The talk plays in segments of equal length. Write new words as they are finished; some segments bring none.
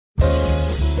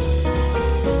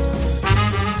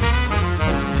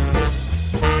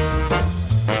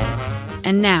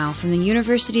And now, from the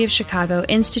University of Chicago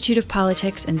Institute of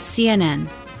Politics and CNN,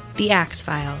 The Axe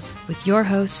Files, with your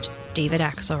host, David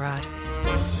Axelrod.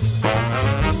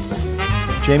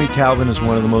 Jamie Kalven is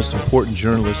one of the most important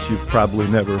journalists you've probably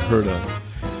never heard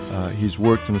of. He's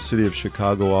worked in the city of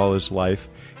Chicago all his life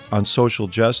on social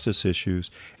justice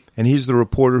issues, and he's the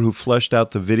reporter who fleshed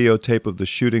out the videotape of the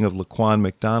shooting of Laquan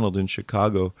McDonald in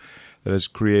Chicago that has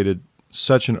created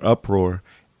such an uproar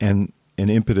and an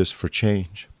impetus for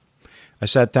change. I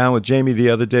sat down with Jamie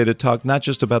the other day to talk not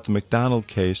just about the McDonald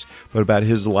case, but about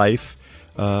his life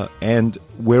and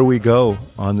where we go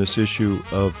on this issue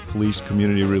of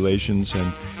police-community relations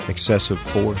and excessive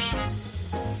force.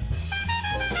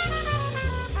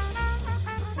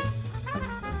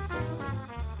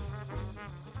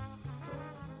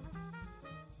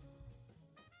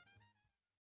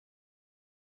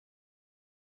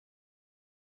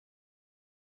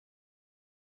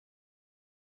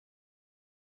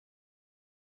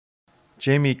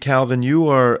 Jamie Kalven, you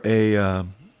are a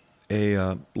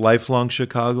lifelong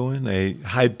Chicagoan, a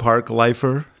Hyde Park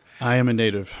lifer. I am a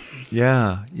native.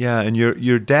 Yeah, and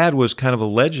your dad was kind of a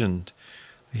legend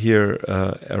here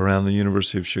around the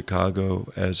University of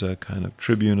Chicago as a kind of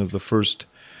tribune of the First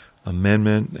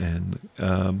Amendment. And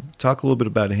talk a little bit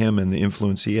about him and the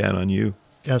influence he had on you.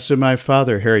 Yeah, so my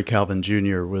father, Harry Kalven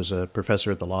Jr., was a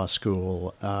professor at the law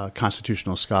school,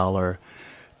 constitutional scholar,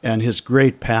 and his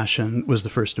great passion was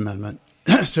the First Amendment.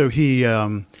 So he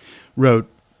wrote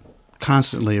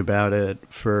constantly about it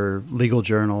for legal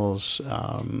journals,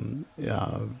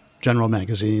 general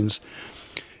magazines.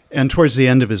 And towards the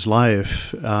end of his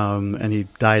life, and he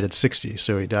died at 60,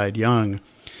 so he died young,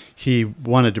 he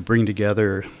wanted to bring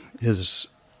together his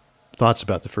thoughts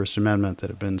about the First Amendment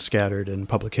that have been scattered in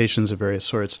publications of various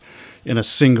sorts in a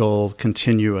single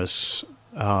continuous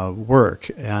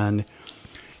work. And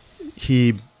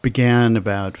he began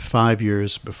about 5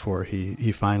 years before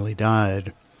he finally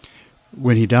died.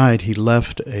 When he died, he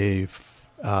left a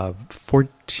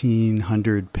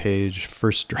 1,400-page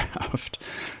first draft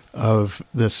of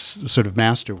this sort of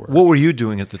masterwork. What were you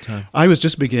doing at the time? I was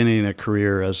just beginning a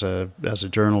career as a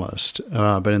journalist,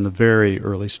 but in the very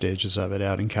early stages of it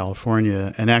out in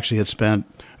California, and actually had spent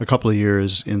a couple of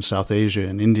years in South Asia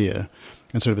and India,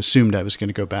 and sort of assumed I was going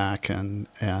to go back and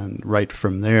write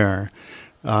from there.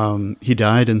 He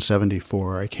died in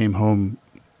 1974. I came home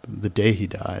the day he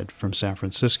died from San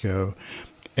Francisco,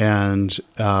 and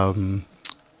in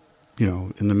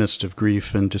the midst of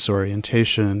grief and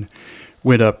disorientation,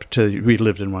 went up to. We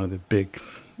lived in one of the big,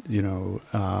 we're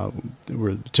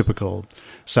the typical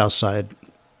South Side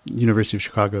University of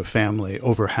Chicago family,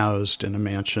 overhoused in a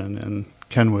mansion in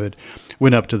Kenwood.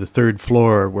 Went up to the third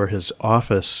floor where his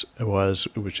office was,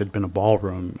 which had been a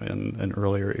ballroom in an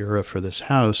earlier era for this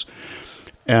house.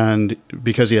 And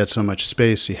because he had so much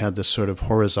space, he had this sort of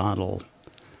horizontal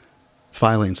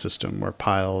filing system where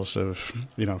piles of,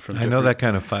 from I know that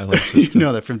kind of filing system. You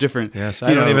know that from different... Yes,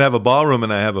 I don't even have a ballroom,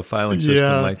 and I have a filing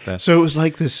system like that. So it was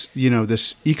like this,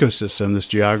 this ecosystem, this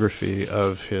geography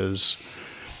of his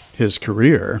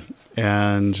career.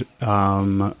 And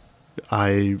that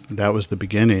was the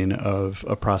beginning of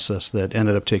a process that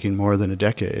ended up taking more than a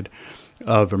decade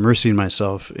of immersing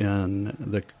myself in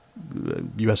the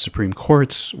U.S. Supreme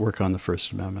Court's work on the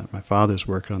First Amendment, my father's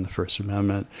work on the First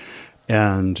Amendment,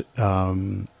 and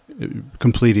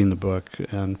completing the book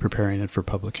and preparing it for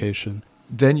publication.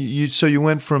 Then you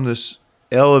went from this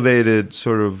elevated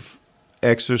sort of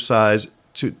exercise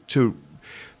to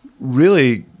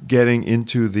really getting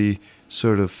into the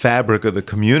sort of fabric of the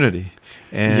community,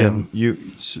 and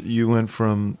you went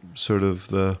from sort of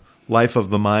the life of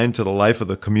the mind to the life of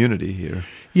the community here.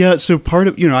 Yeah, so part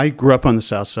of, I grew up on the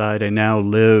South Side. I now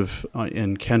live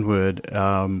in Kenwood,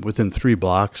 within 3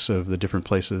 blocks of the different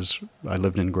places I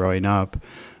lived in growing up.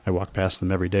 I walk past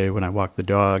them every day when I walk the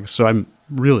dogs. So I'm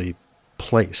really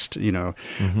placed,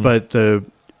 Mm-hmm. But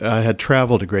I had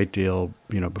traveled a great deal,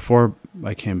 before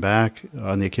I came back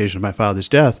on the occasion of my father's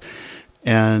death.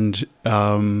 And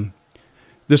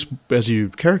this, as you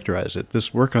characterize it,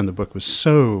 this work on the book was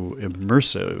so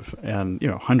immersive and,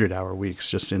 100-hour weeks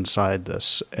just inside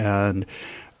this. And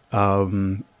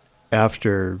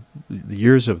after the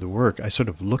years of the work, I sort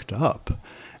of looked up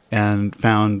and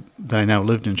found that I now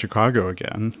lived in Chicago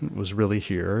again, was really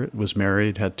here, was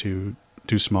married, had 2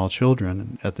 small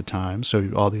children at the time.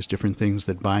 So all these different things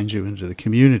that bind you into the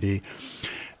community.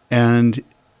 And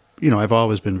I've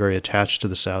always been very attached to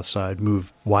the South Side,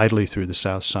 moved widely through the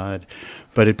South Side,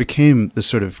 but it became this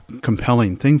sort of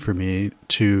compelling thing for me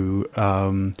to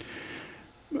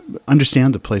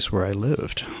understand the place where I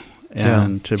lived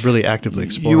and to really actively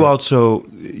explore. You also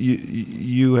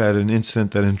you had an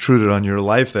incident that intruded on your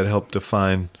life that helped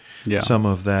define some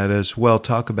of that as well.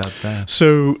 Talk about that.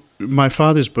 So my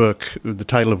father's book, the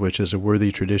title of which is A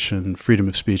Worthy Tradition, Freedom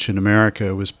of Speech in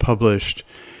America, was published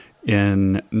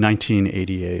in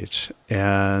 1988.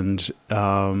 And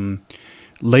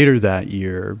later that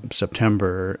year,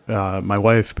 September, my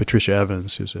wife, Patricia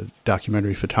Evans, who's a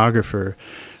documentary photographer,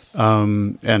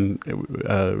 and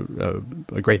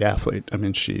a great athlete. I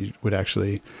mean, she would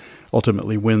actually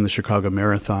ultimately win the Chicago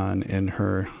Marathon in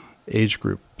her age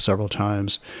group several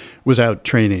times, was out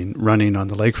training, running on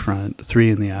the lakefront,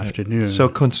 3 p.m. So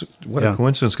what a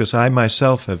coincidence, because I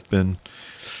myself have been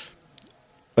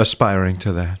aspiring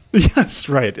to that. Yes,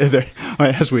 right.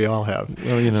 As we all have.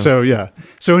 Well, So, yeah.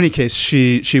 So, in any case,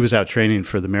 she was out training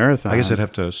for the marathon. I guess I'd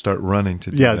have to start running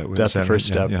to do that. Yeah, that's the first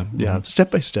step. Yeah.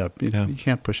 Step by step. You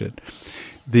can't push it.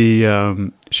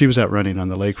 She was out running on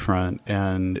the lakefront,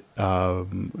 and,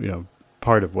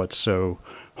 part of what's so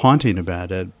haunting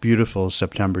about it, beautiful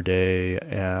September day,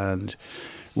 and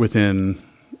within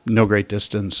no great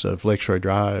distance of Lakeshore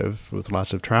Drive with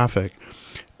lots of traffic.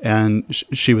 And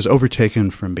she was overtaken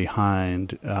from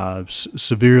behind,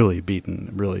 severely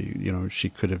beaten. Really, she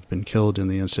could have been killed in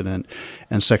the incident,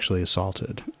 and sexually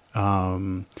assaulted.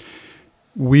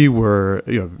 We were,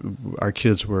 our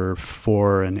kids were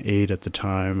 4 and 8 at the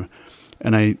time.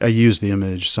 And I used the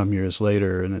image some years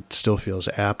later, and it still feels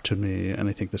apt to me. And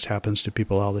I think this happens to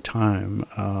people all the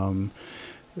time.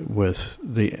 With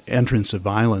the entrance of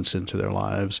violence into their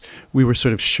lives, we were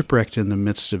sort of shipwrecked in the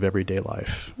midst of everyday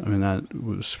life. I mean, that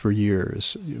was for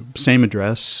years. Same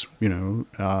address,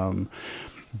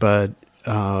 but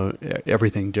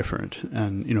everything different.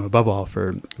 And above all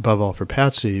for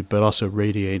Patsy, but also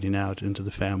radiating out into the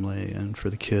family and for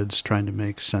the kids, trying to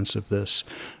make sense of this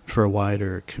for a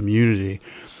wider community.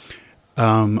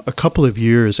 A couple of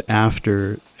years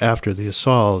after the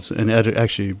assault, and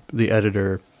actually the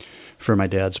editor for my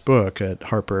dad's book at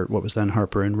Harper, what was then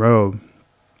Harper and Row,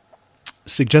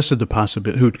 suggested the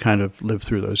possibility, who'd kind of lived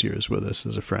through those years with us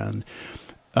as a friend,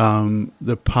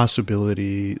 the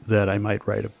possibility that I might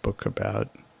write a book about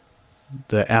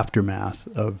the aftermath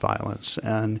of violence.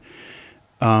 And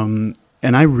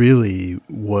I really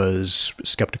was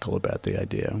skeptical about the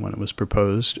idea when it was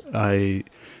proposed.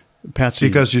 Patsy,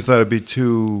 because you thought it'd be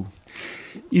too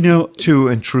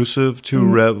intrusive,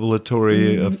 too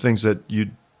revelatory of things that you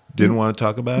didn't want to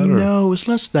talk about? Or? No, it was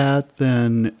less that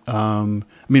than,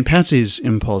 Patsy's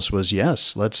impulse was,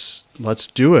 yes, let's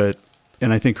do it.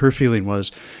 And I think her feeling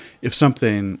was, if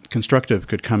something constructive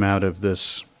could come out of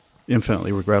this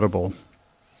infinitely regrettable,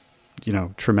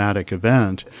 traumatic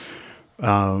event,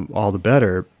 all the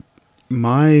better.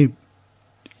 My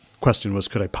question was,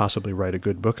 could I possibly write a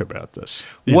good book about this?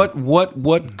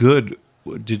 What good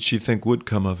did she think would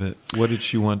come of it? What did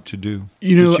she want to do?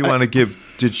 Did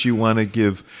she want to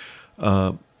give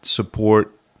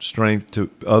support, strength to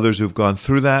others who've gone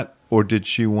through that, or did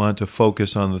she want to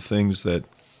focus on the things that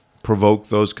provoke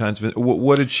those kinds of?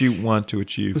 What did she want to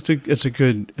achieve? It's a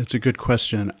good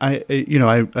question.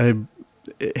 I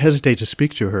hesitate to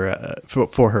speak to her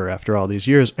for her after all these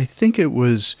years. I think it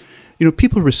was,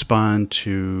 people respond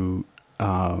to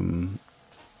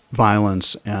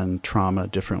violence and trauma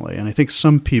differently. And I think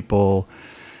some people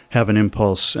have an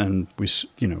impulse, and we,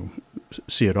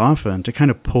 see it often, to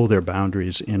kind of pull their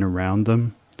boundaries in around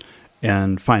them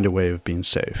and find a way of being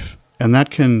safe. And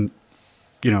that can,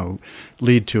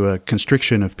 lead to a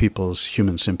constriction of people's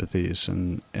human sympathies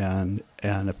and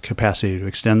a capacity to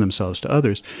extend themselves to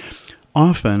others.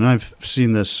 Often, I've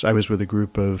seen this, I was with a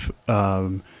group of,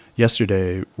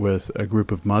 yesterday with a group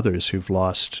of mothers who've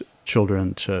lost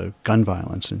children to gun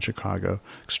violence in Chicago.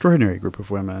 Extraordinary group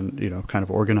of women, kind of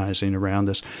organizing around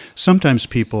this. Sometimes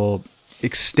people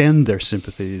extend their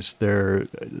sympathies, their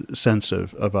sense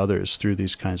of others through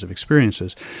these kinds of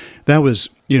experiences. That was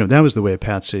the way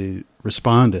Patsy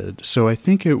responded. So I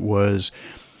think it was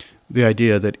the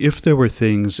idea that if there were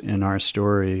things in our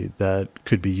story that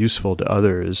could be useful to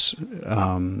others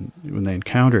when they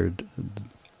encountered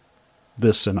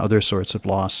this and other sorts of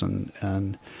loss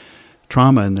and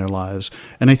trauma in their lives.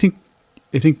 And I think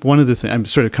one of the things, I'm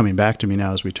sort of coming back to me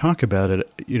now as we talk about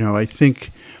it, I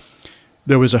think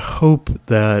there was a hope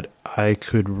that I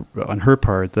could, on her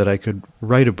part, that I could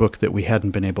write a book that we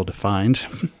hadn't been able to find,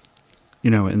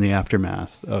 in the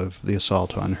aftermath of the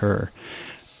assault on her.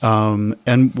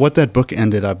 And what that book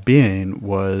ended up being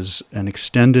was an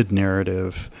extended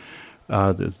narrative.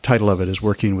 The title of it is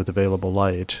Working with Available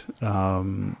Light,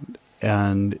 and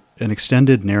an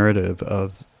extended narrative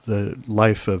of the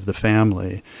life of the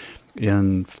family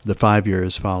in the 5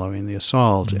 years following the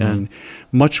assault. And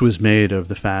much was made of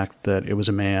the fact that it was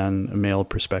a male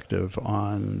perspective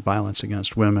on violence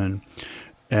against women.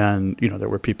 And, there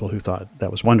were people who thought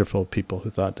that was wonderful, people who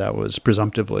thought that was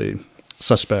presumptively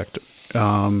suspect.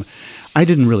 I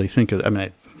didn't really think of,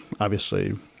 I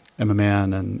obviously am a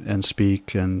man and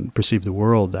speak and perceive the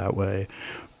world that way.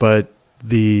 But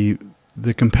the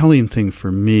compelling thing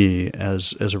for me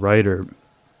as a writer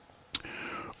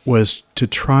was to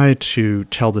try to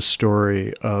tell the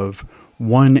story of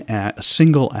a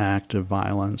single act of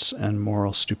violence and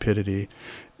moral stupidity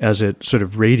as it sort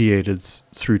of radiated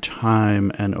through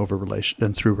time and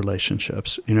through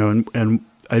relationships. And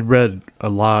I'd read a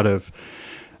lot of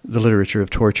the literature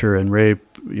of torture and rape,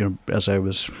 as I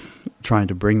was trying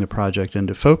to bring the project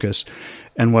into focus.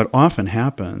 And what often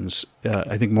happens,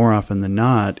 I think more often than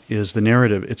not, is the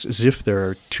narrative, it's as if there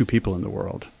are two people in the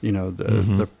world,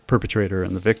 the perpetrator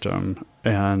and the victim,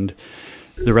 and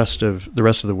the rest of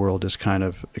the world is kind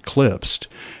of eclipsed.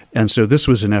 And so this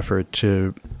was an effort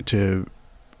to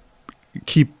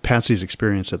keep Patsy's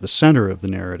experience at the center of the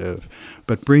narrative,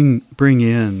 but bring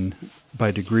in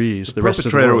by degrees the rest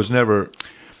of the world. The perpetrator was never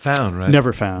found, right?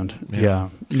 Never found. Yeah,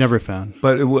 never found.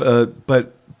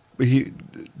 But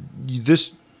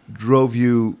this drove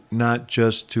you not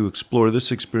just to explore this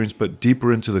experience, but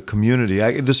deeper into the community.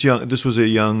 This was a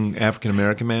young African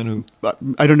American man who,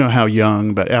 I don't know how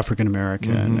young, but African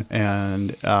American,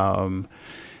 and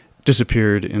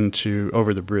disappeared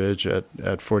over the bridge at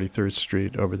 43rd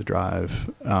Street over the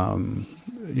drive, in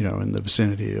the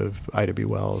vicinity of Ida B.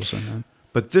 Wells.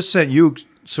 But this sent you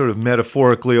sort of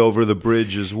metaphorically over the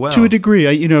bridge as well, to a degree.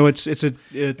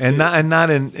 Not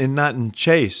in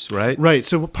Chase, right? Right.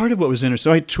 So part of what was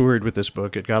interesting. So I toured with this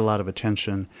book. It got a lot of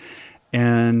attention,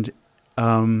 and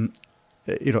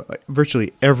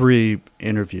virtually every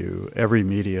interview, every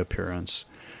media appearance,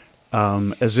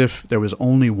 as if there was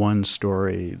only one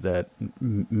story that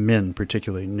men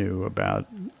particularly knew about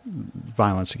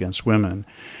violence against women.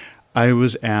 I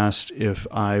was asked if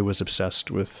I was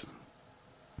obsessed with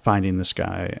finding this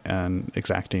guy and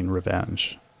exacting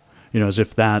revenge, as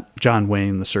if that John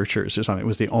Wayne, The Searchers or something,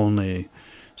 was the only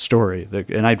story.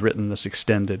 And I'd written this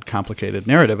extended, complicated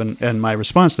narrative. And my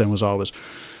response then was always,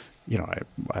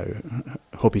 I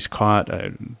hope he's caught.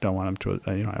 I don't want him to,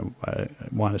 I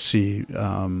want to see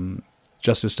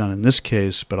justice done in this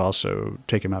case, but also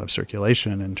take him out of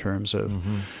circulation in terms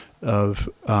of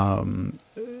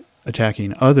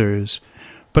attacking others.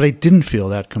 But I didn't feel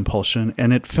that compulsion,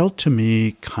 and it felt to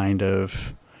me kind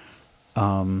of,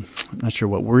 I'm not sure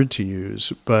what word to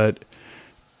use, but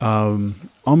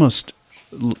almost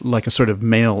like a sort of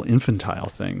male infantile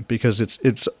thing, because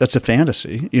it's a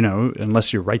fantasy,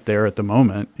 unless you're right there at the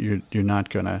moment, you're not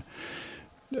going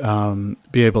to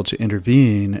be able to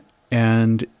intervene.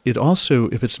 And it also,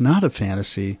 if it's not a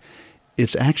fantasy,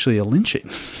 it's actually a lynching.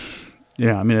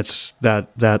 It's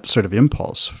that sort of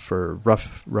impulse for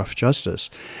rough justice.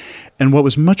 And what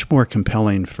was much more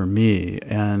compelling for me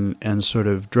and sort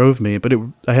of drove me, but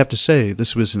I have to say,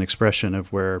 this was an expression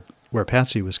of where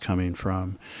Patsy was coming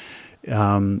from.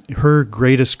 Her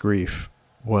greatest grief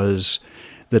was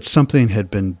that something had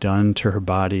been done to her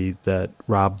body that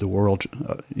robbed the world.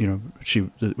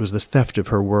 It was the theft of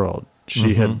her world.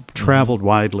 She had traveled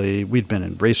widely. We'd been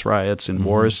in race riots and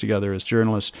wars together as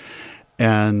journalists.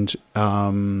 And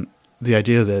the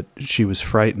idea that she was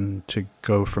frightened to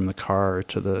go from the car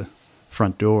to the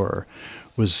front door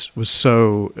was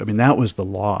so, that was the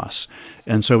loss.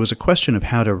 And so it was a question of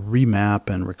how to remap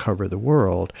and recover the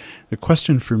world. The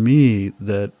question for me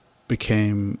that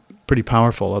became pretty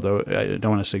powerful, although I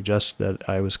don't want to suggest that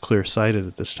I was clear-sighted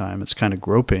at this time. It's kind of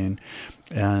groping.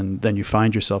 And then you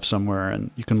find yourself somewhere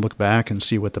and you can look back and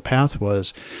see what the path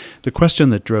was. The question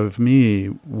that drove me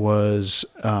was,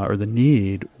 or the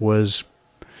need was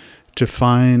to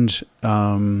find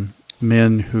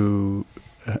men who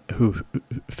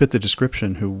fit the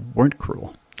description, who weren't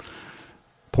cruel.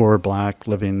 Poor, black,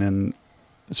 living in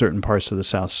certain parts of the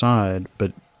South Side,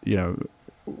 but,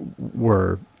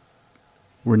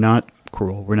 were not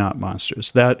cruel. We're not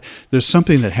monsters. That there's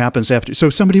something that happens after.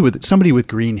 So somebody with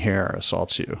green hair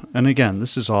assaults you. And again,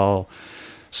 this is all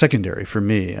secondary for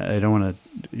me. I don't want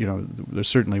to, there's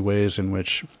certainly ways in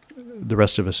which the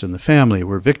rest of us in the family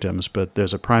were victims, but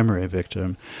there's a primary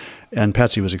victim. And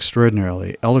Patsy was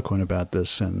extraordinarily eloquent about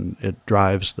this, and it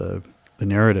drives the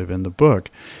narrative in the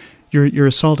book. You're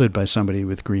assaulted by somebody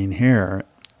with green hair.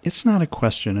 It's not a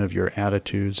question of your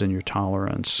attitudes and your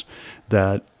tolerance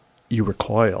that you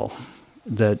recoil,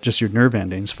 that just your nerve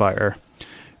endings fire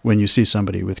when you see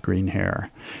somebody with green hair.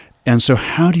 And so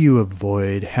how do you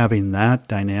avoid having that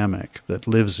dynamic that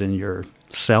lives in your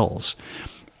cells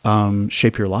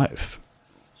shape your life.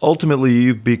 Ultimately,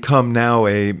 you've become now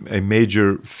a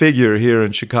major figure here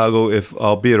in Chicago, if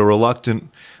albeit a reluctant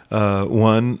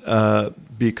one,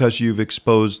 because you've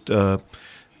exposed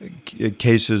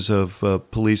cases of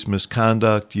police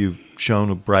misconduct. You've shown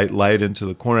a bright light into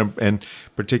the corner, and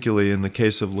particularly in the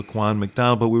case of Laquan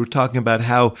McDonald. But we were talking about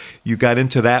how you got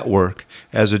into that work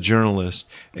as a journalist,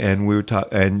 and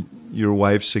and your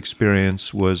wife's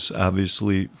experience was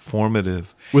obviously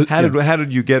formative. How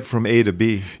did you get from A to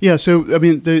B? Yeah, so I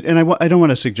mean, I don't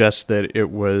want to suggest that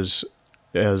it was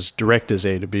as direct as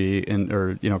A to B,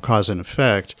 or cause and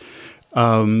effect.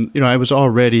 I was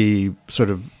already sort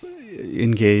of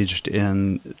engaged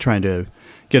in trying to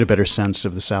get a better sense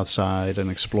of the South Side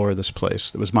and explore this place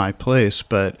that was my place.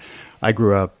 But I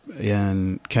grew up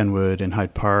in Kenwood and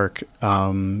Hyde Park,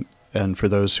 and for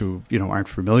those who aren't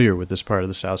familiar with this part of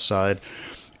the South Side,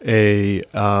 a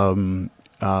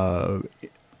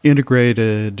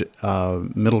integrated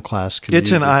middle class community.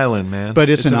 It's an island, man. But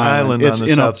it's an island. It's on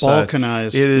the in South a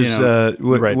balkanized. Side. It is.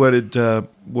 Right.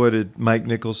 What did Mike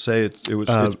Nichols say?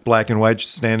 It's black and white,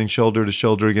 standing shoulder to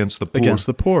shoulder against the poor. Against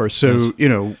the poor. So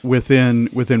yes.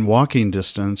 Within walking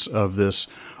distance of this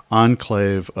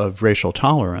enclave of racial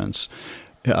tolerance,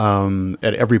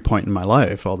 at every point in my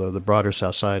life, although the broader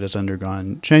South Side has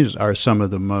undergone changes, are some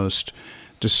of the most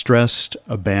distressed,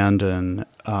 abandoned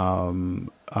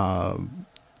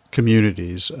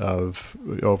communities of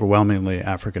overwhelmingly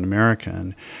African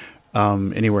American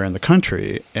anywhere in the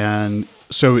country. And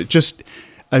so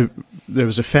there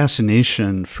was a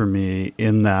fascination for me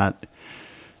in that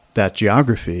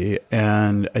geography,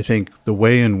 and I think the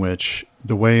way in which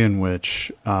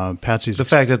Patsy's, the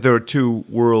fact that there are two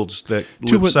worlds that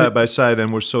live side by side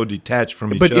and were so detached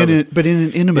from each other. But in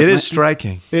an intimate, it is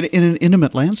striking. In an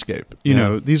intimate landscape,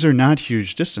 these are not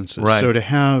huge distances. Right. So to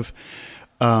have,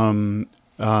 where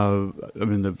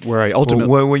I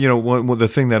ultimately, the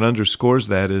thing that underscores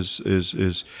that is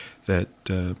that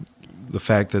the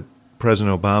fact that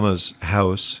President Obama's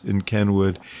house in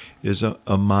Kenwood is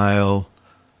a mile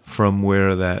from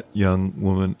where that young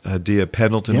woman, Hadia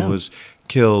Pendleton, was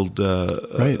killed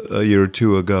a year or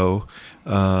two ago,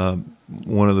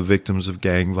 one of the victims of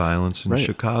gang violence in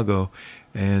Chicago.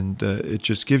 And it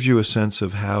just gives you a sense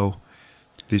of how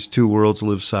these two worlds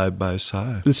live side by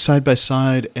side. Side by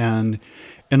side, and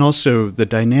also the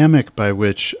dynamic by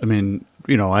which,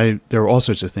 there are all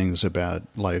sorts of things about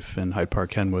life in Hyde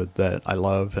Park, Kenwood that I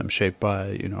love, am shaped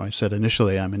by. I said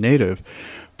initially I'm a native,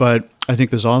 but I think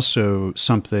there's also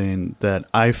something that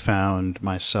I found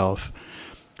myself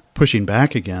pushing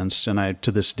back against, and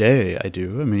to this day I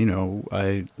do.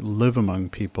 I live among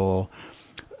people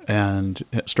and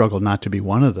struggle not to be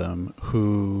one of them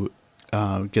who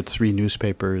get 3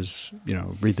 newspapers,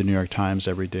 read the New York Times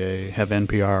every day, have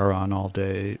NPR on all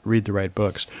day, read the right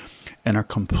books, and are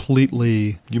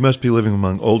completely... You must be living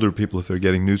among older people if they're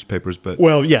getting newspapers, but...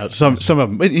 Well, yeah, some of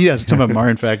them. Yeah, some of them are,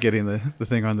 in fact, getting the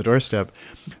thing on the doorstep.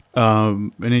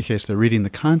 In any case, they're reading the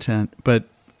content, but,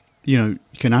 you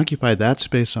can occupy that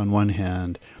space on one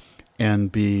hand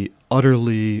and be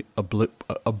utterly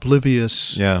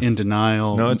oblivious, in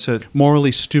denial,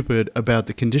 morally stupid about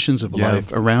the conditions of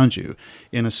life around you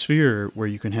in a sphere where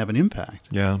you can have an impact.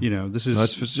 Yeah. This is...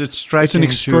 It's striking. It's an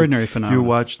extraordinary phenomenon. You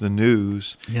watch the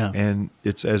news, and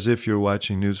it's as if you're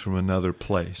watching news from another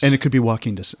place. And it could be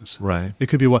walking distance. Right. It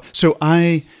could be So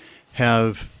I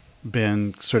have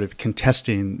been sort of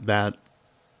contesting that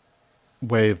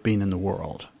way of being in the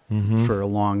world for a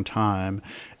long time,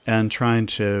 and trying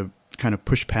to kind of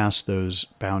push past those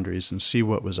boundaries and see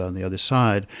what was on the other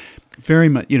side. Very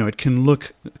much, it can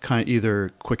look kind of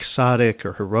either quixotic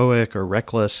or heroic or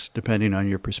reckless, depending on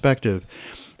your perspective.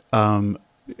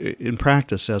 In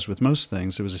practice, as with most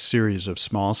things, it was a series of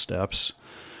small steps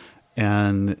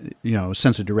and, a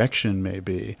sense of direction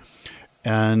maybe.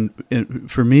 And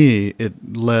for me,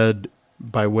 it led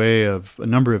by way of a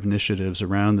number of initiatives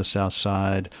around the South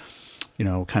Side,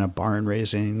 kind of barn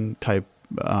raising type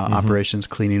operations,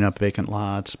 cleaning up vacant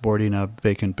lots, boarding up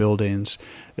vacant buildings,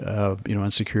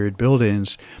 unsecured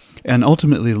buildings, and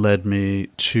ultimately led me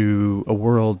to a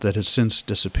world that has since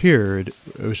disappeared,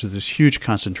 which is this huge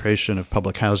concentration of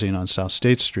public housing on South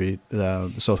State Street,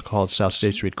 the so-called South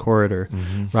State Street corridor,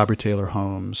 Robert Taylor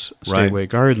Homes, Stateway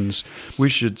Gardens. We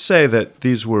should say that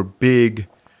these were big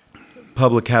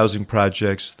public housing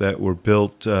projects that were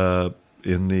built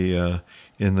in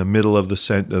the middle of the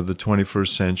 21st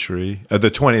century, the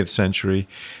 20th century,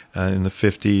 in the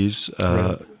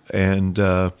 50s, and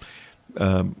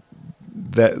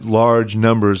that large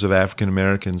numbers of African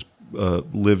Americans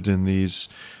lived in these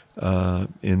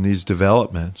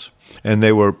developments, and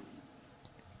they were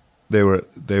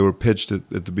they were pitched at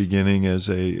the beginning as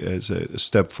a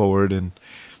step forward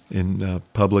in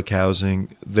public housing.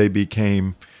 They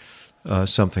became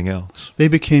something else. They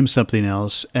became something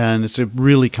else, and it's a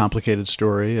really complicated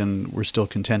story, and we're still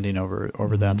contending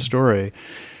over that story.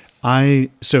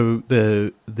 So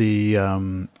the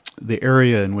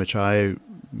area in which I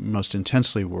most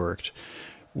intensely worked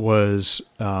was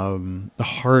the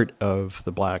heart of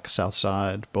the Black South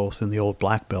Side, both in the old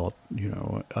Black Belt,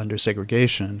 under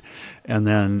segregation, and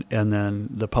then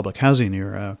the public housing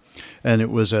era, and it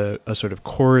was a sort of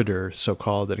corridor,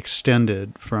 so-called, that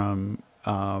extended from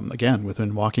again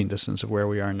within walking distance of where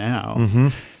we are now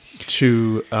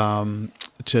to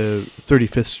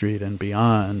 35th Street and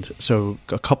beyond. So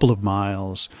a couple of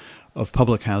miles of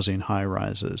public housing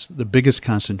high-rises, the biggest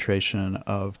concentration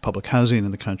of public housing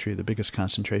in the country, the biggest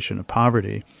concentration of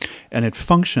poverty. And it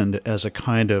functioned as a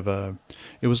kind of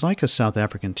it was like a South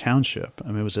African township. I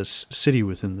mean, it was a city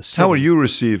within the city. How were you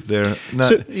received there?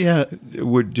 Were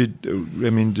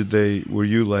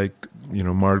you like,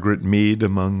 Margaret Mead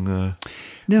among...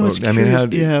 No, it's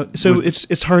curious. So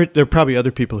it's hard. There are probably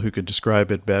other people who could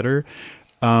describe it better.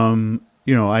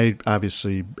 I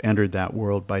obviously entered that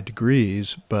world by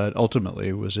degrees, but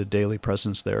ultimately was a daily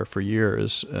presence there for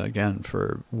years, again,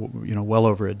 for, well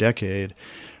over a decade.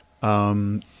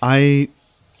 By the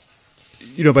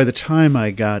time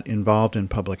I got involved in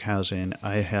public housing,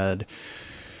 I had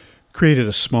created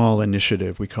a small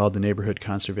initiative we called the Neighborhood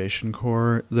Conservation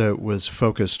Corps that was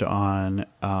focused on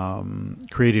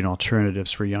creating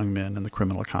alternatives for young men in the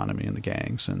criminal economy and the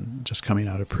gangs and just coming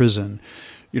out of prison,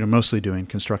 mostly doing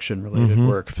construction-related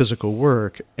work, physical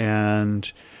work. And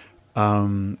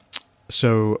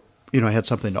so, I had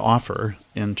something to offer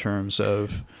in terms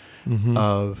of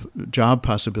job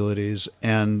possibilities,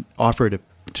 and offer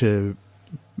to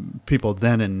people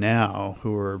then and now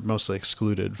who were mostly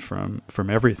excluded from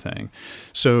everything.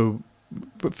 So,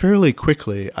 but fairly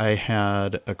quickly, I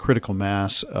had a critical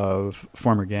mass of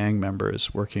former gang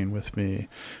members working with me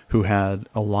who had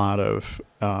a lot of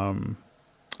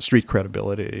street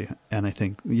credibility, and I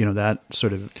think that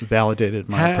sort of validated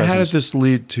my presence. How did this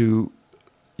lead to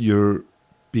your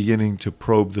beginning to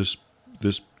probe this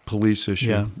police issue?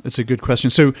 Yeah, it's a good question.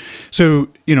 So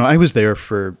I was there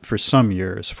for some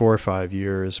years, 4 or 5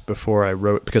 years, before I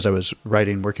wrote, because I was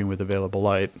working with Available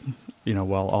Light,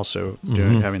 while also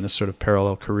having this sort of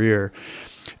parallel career.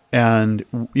 And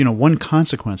one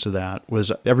consequence of that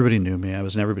was everybody knew me. I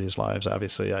was in everybody's lives.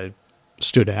 Obviously, I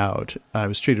stood out. I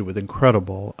was treated with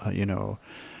incredible,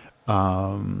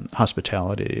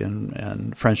 hospitality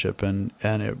and friendship, and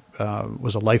it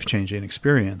was a life-changing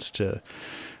experience to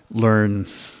learn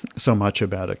so much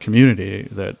about a community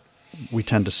that we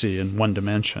tend to see in one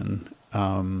dimension.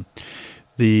 And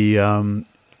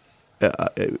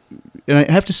I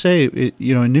have to say,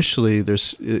 initially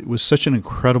it was such an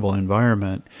incredible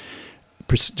environment,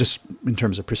 just in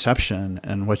terms of perception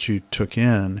and what you took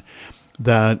in,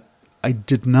 that I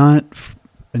did not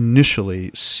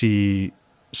initially see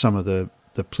some of the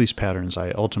police patterns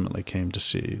I ultimately came to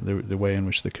see, the way in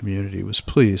which the community was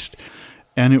policed.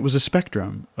 And it was a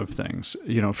spectrum of things.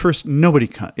 First, nobody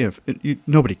calls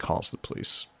the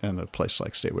police in a place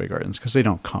like Stateway Gardens because they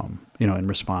don't come, in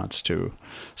response to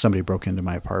somebody broke into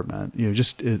my apartment.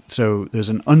 So there's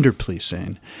an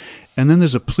under-policing. And then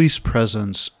there's a police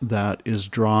presence that is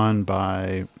drawn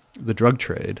by the drug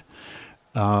trade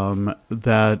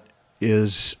that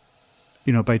is,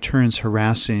 by turns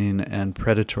harassing and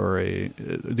predatory.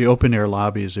 The open-air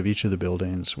lobbies of each of the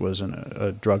buildings was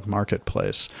a drug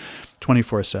marketplace.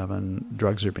 24/7,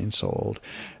 drugs are being sold.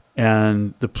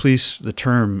 And the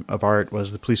term of art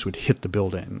was the police would hit the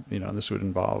building. This would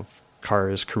involve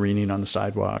cars careening on the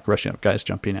sidewalk, rushing up, guys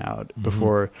jumping out,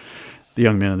 before the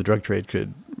young men in the drug trade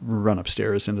could run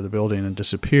upstairs into the building and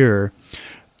disappear.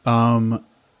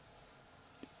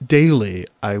 Daily,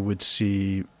 I would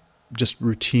see just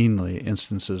routinely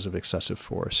instances of excessive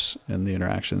force in the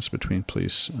interactions between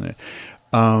police.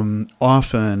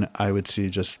 Often, I would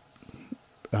see just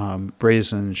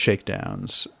brazen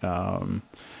shakedowns. So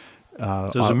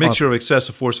there's a mixture of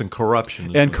excessive force and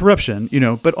corruption. And corruption,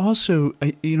 but also,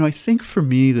 I think for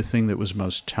me, the thing that was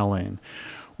most telling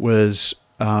was,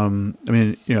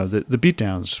 the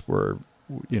beatdowns were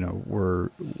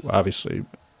obviously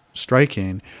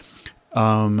striking.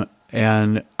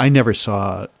 And I never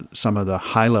saw some of the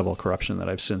high-level corruption that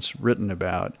I've since written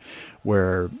about,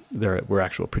 where there were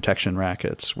actual protection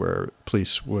rackets, where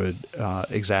police would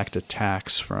exact a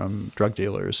tax from drug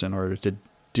dealers in order to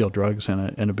deal drugs in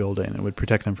a building, and would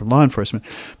protect them from law enforcement.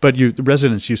 But the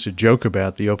residents used to joke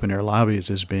about the open-air lobbies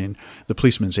as being the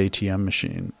policeman's ATM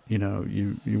machine.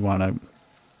 You want to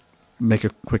make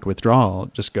a quick withdrawal,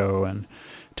 just go and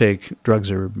take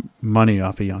drugs or money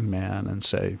off a young man and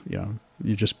say,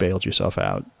 you just bailed yourself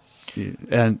out.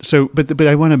 And so, but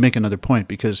I want to make another point,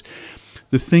 because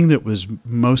the thing that was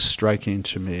most striking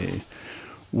to me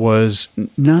was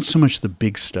not so much the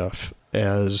big stuff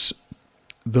as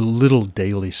the little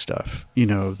daily stuff,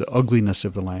 the ugliness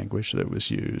of the language that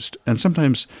was used. And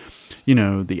sometimes,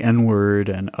 the N-word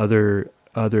and other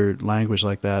language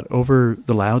like that over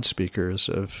the loudspeakers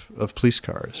of police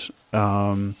cars.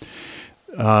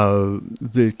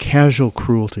 The casual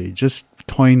cruelty, just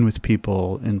toying with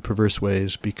people in perverse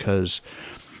ways because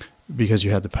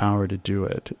you had the power to do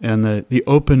it. And the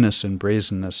openness and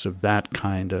brazenness of that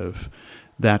kind of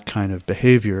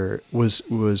behavior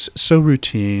was so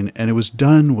routine, and it was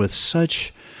done with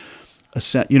such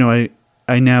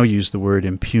I now use the word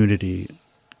impunity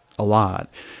a lot.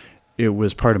 It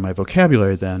was part of my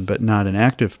vocabulary then, but not an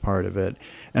active part of it.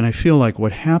 And I feel like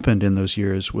what happened in those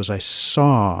years was I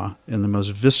saw in the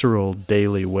most visceral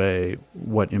daily way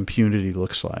what impunity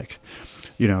looks like.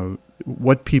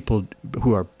 What people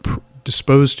who are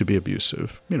disposed to be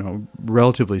abusive,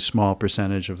 relatively small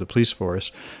percentage of the police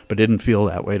force, but didn't feel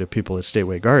that way to people at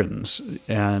Stateway Gardens.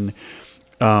 And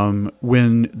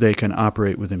when they can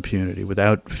operate with impunity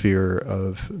without fear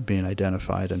of being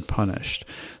identified and punished.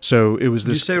 So it was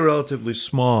this. You say relatively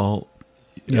small.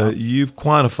 Yeah. You've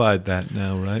quantified that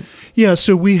now, right? Yeah.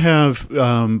 So we have,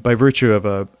 by virtue of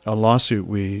a lawsuit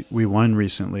we won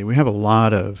recently, we have a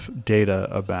lot of data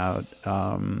about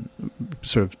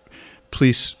sort of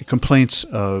police complaints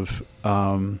of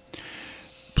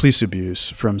police abuse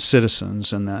from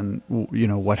citizens, and then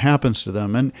what happens to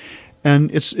them.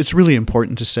 And it's really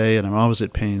important to say, and I'm always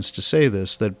at pains to say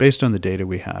this, that based on the data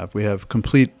we have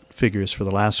complete figures for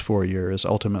the last 4 years.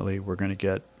 Ultimately,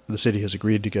 the city has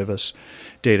agreed to give us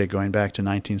data going back to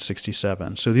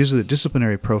 1967. So these are the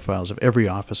disciplinary profiles of every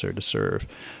officer to serve.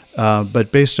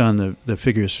 But based on the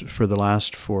figures for the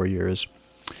last 4 years,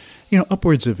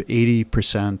 upwards of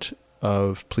 80%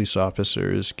 of police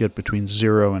officers get between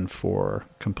 0 and 4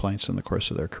 complaints in the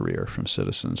course of their career from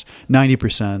citizens.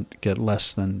 90% get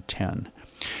less than 10.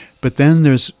 But then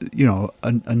there's,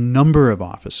 a number of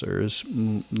officers,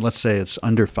 let's say it's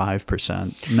under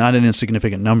 5%, not an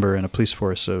insignificant number in a police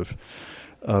force of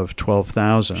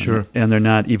 12,000. Sure. And they're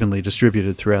not evenly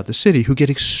distributed throughout the city, who get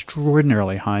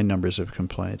extraordinarily high numbers of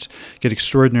complaints, get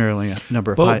extraordinarily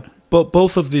number of high. But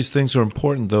both of these things are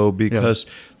important, though, because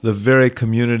the very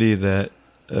community that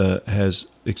has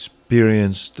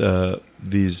experienced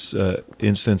these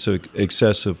instances of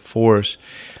excessive force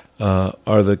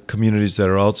are the communities that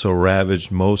are also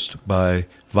ravaged most by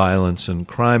violence and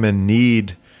crime and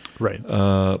need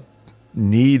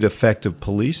effective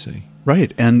policing.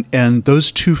 Right. And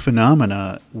those two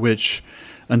phenomena, which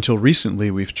until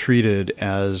recently we've treated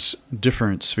as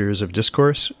different spheres of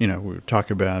discourse, we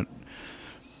talk about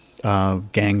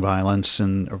gang violence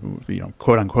and,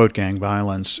 quote unquote gang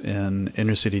violence in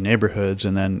inner city neighborhoods,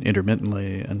 and then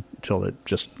intermittently until it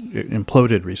just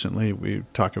imploded recently, we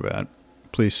talk about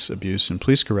police abuse and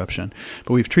police corruption.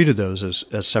 But we've treated those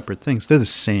as separate things. They're the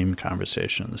same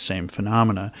conversation, the same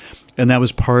phenomena. And that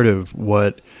was part of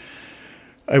what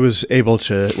I was exposed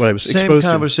to. Same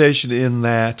conversation in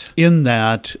that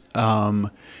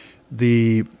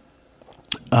the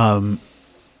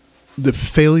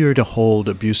failure to hold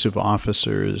abusive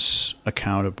officers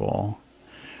accountable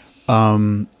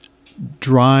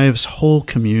drives whole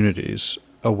communities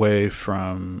away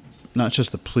from not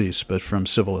just the police, but from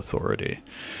civil authority.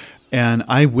 And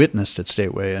I witnessed at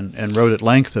Stateway and wrote at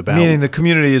length about... Meaning the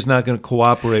community is not going to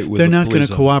cooperate with the police. They're not going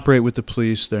to cooperate with the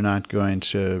police. They're not going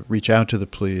to reach out to the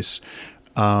police.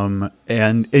 We in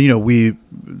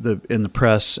the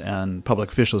press and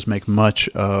public officials make much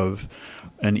of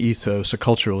an ethos, a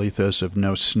cultural ethos of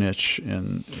no snitch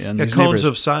in these cones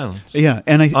of silence. Yeah,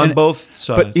 on both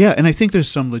sides. But and I think there's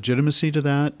some legitimacy to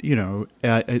that.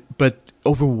 But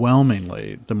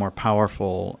overwhelmingly, the more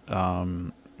powerful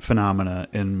phenomena,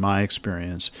 in my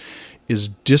experience, is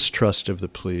distrust of the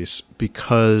police,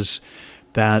 because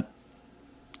that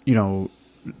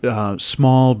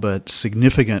small but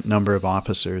significant number of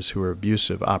officers who are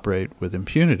abusive operate with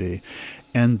impunity.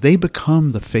 And they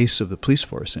become the face of the police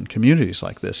force in communities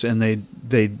like this, and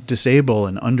they disable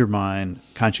and undermine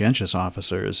conscientious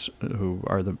officers, who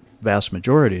are the vast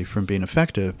majority, from being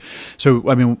effective. So,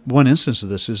 one instance of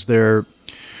this is there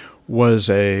was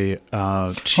a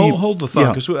team. Hold the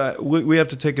thought, because we have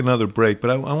to take another break.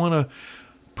 But I want to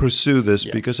pursue this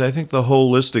because I think the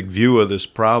holistic view of this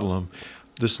problem,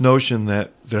 this notion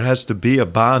that there has to be a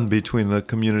bond between the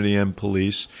community and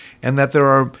police, and that there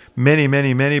are many,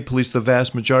 many, many police, the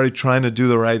vast majority, trying to do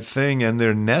the right thing, and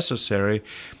they're necessary.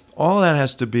 All that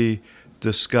has to be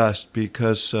discussed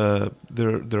because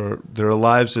there are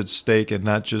lives at stake, and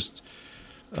not just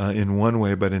in one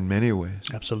way, but in many ways.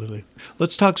 Absolutely.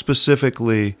 Let's talk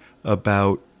specifically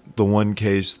about the one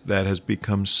case that has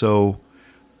become so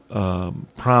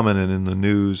prominent in the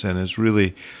news and has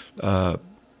really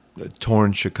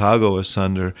torn Chicago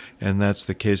asunder, and that's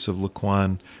the case of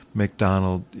Laquan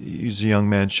McDonald. He's a young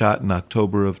man shot in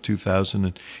October of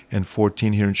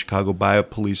 2014 here in Chicago by a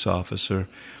police officer.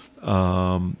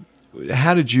 How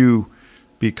did you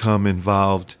become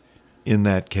involved in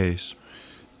that case?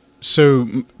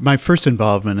 So my first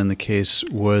involvement in the case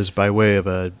was by way of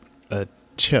a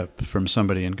tip from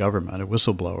somebody in government, a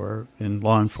whistleblower in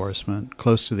law enforcement,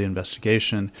 close to the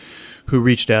investigation, who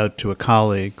reached out to a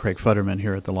colleague, Craig Futterman,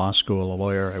 here at the law school, a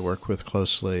lawyer I work with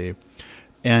closely,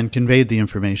 and conveyed the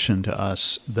information to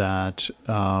us that,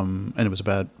 and it was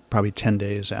about probably 10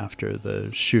 days after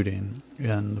the shooting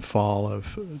in the fall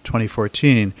of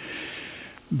 2014,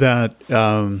 that it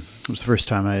was the first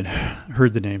time I'd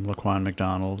heard the name Laquan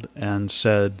McDonald, and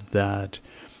said that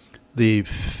the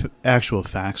actual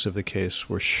facts of the case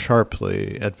were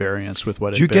sharply at variance with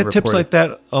what had been reported. Do you get tips like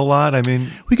that a lot? I mean,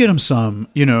 we get them some,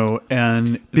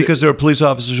 and because there are police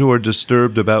officers who are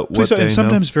disturbed about what they know. And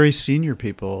sometimes very senior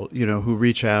people, who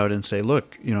reach out and say,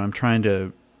 "Look, I'm trying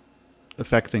to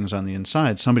affect things on the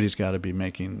inside. Somebody's got to be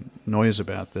making noise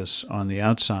about this on the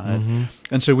outside." Mm-hmm.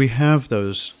 And so we have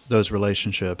those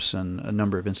relationships and a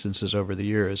number of instances over the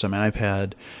years. I mean, I've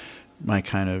had my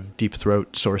kind of deep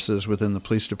throat sources within the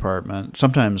police department,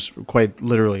 sometimes quite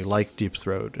literally like deep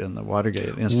throat in the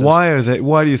Watergate instance.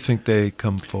 Why do you think they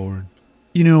come forward?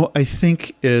 I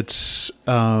think it's,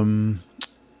 I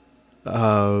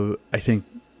think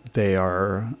they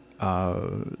are,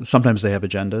 sometimes they have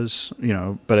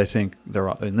agendas, but I think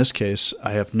in this case,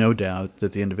 I have no doubt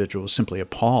that the individual was simply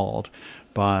appalled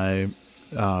by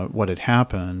what had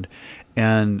happened,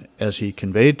 and as he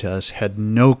conveyed to us, had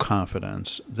no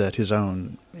confidence that his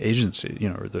own agency,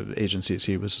 or the agencies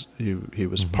he was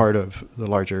mm-hmm. part of, the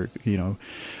larger,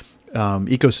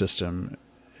 ecosystem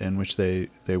in which they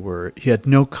were, he had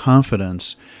no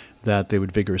confidence that they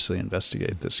would vigorously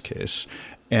investigate this case.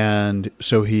 And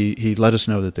so he let us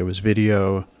know that there was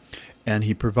video, and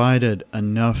he provided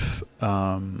enough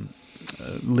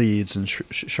leads and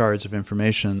shreds of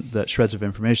information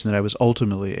that I was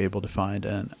ultimately able to find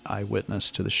an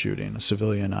eyewitness to the shooting, a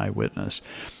civilian eyewitness.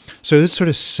 So this sort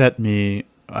of set me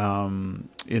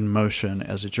in motion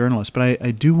as a journalist. But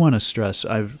I do want to stress,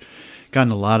 I've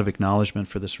gotten a lot of acknowledgement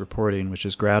for this reporting, which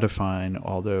is gratifying,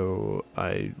 although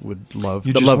I would love...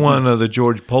 You just won the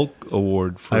George Polk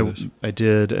Award for this. I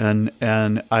did, and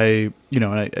I,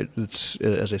 it's,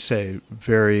 as I say,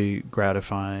 very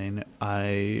gratifying.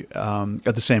 I,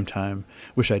 at the same time,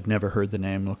 wish I'd never heard the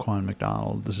name Laquan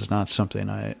McDonald. This is not something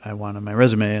I want on my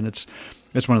resume, and it's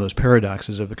one of those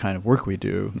paradoxes of the kind of work we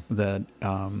do, that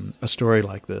a story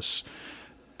like this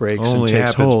breaks and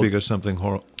takes hold. Only happens because something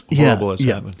horrible has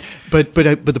happened. But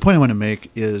the point I want to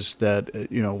make is that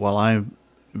while I'm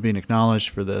being acknowledged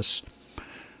for this,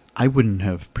 I wouldn't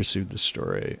have pursued this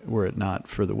story were it not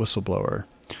for the whistleblower,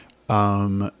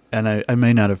 and I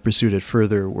may not have pursued it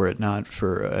further were it not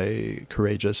for a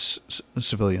courageous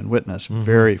civilian witness, mm-hmm.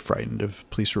 very frightened of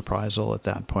police reprisal at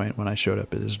that point when I showed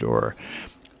up at his door,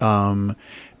 and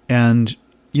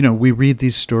we read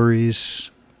these stories.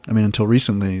 I mean, until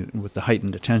recently, with the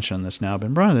heightened attention that's now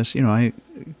been brought to this, you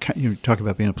talk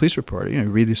about being a police reporter. You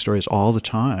read these stories all the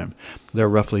time. There are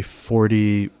roughly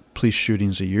 40 police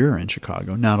shootings a year in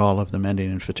Chicago, not all of them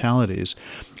ending in fatalities.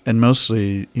 And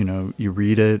mostly, you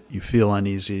read it, you feel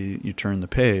uneasy, you turn the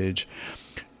page.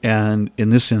 And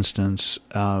in this instance,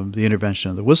 the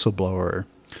intervention of the whistleblower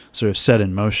sort of set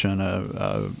in motion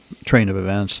a train of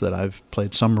events that I've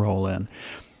played some role in.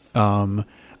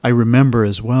 I remember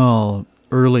as well,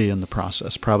 early in the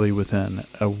process, probably within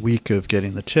a week of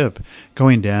getting the tip,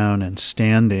 going down and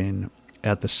standing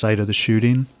at the site of the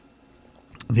shooting.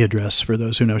 The address, for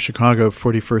those who know Chicago,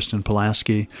 41st and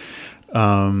Pulaski,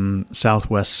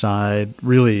 southwest side,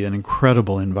 really an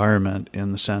incredible environment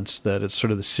in the sense that it's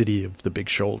sort of the city of the big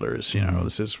shoulders. Mm-hmm.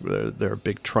 This is where there are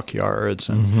big truck yards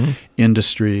and mm-hmm.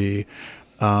 industry.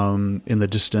 In the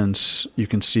distance, you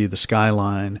can see the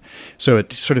skyline. So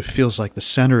it sort of feels like the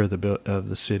center of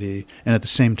the city, and at the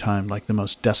same time, like the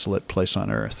most desolate place on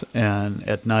earth. And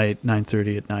at night,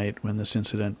 9:30 at night, when this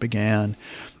incident began,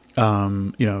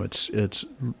 it's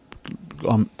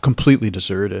completely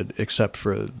deserted except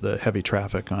for the heavy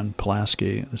traffic on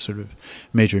Pulaski, the sort of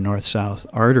major north-south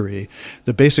artery.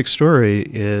 The basic story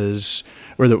is,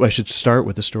 I should start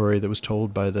with the story that was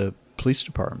told by the police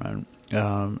department.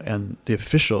 And the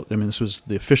official, this was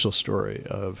the official story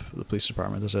of the police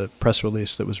department. There's a press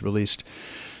release that was released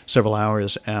several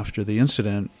hours after the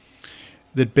incident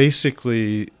that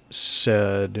basically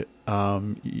said,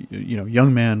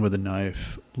 young man with a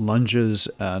knife lunges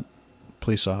at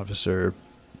police officer,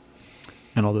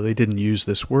 and although they didn't use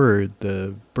this word,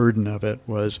 the burden of it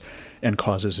was, and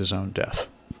causes his own death.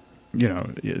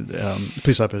 The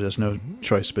police officer has no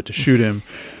choice but to shoot him.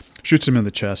 Shoots him in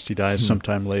the chest. He dies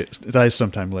sometime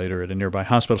later at a nearby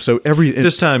hospital. So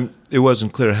this time it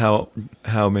wasn't clear how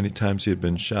many times he had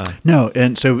been shot. No,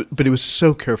 but it was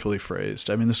so carefully phrased.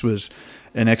 I mean, this was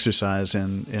an exercise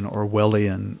in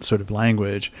Orwellian sort of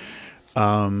language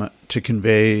to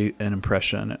convey an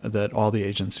impression that all the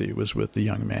agency was with the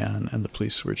young man and the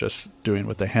police were just doing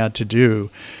what they had to do.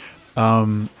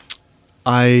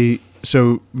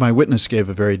 So my witness gave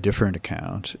a very different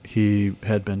account. He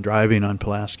had been driving on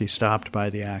Pulaski, stopped by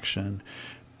the action,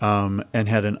 and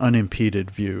had an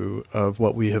unimpeded view of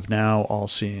what we have now all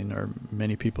seen, or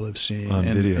many people have seen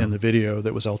in the video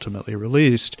that was ultimately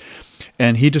released.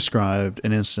 And he described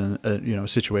an incident, a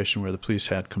situation where the police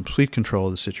had complete control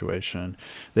of the situation.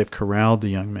 They've corralled the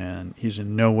young man. He's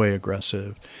in no way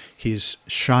aggressive. He's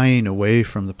shying away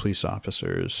from the police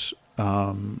officers,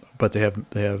 but they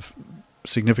have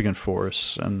significant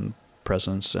force and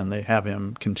presence, and they have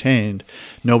him contained.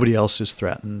 Nobody else is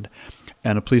threatened.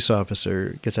 And a police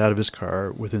officer gets out of his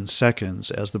car within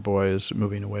seconds as the boy is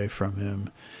moving away from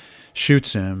him,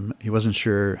 shoots him. He wasn't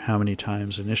sure how many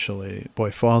times initially.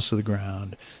 Boy falls to the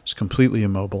ground, is completely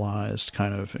immobilized,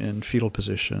 kind of in fetal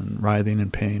position, writhing in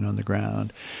pain on the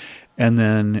ground, and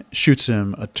then shoots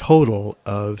him a total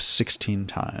of 16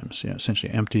 times,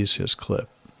 essentially empties his clip.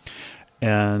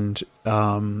 And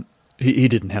he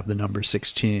didn't have the number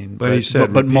 16, but he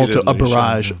said a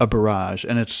barrage,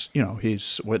 and it's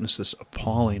he's witnessed this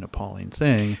appalling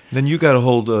thing. Then you got a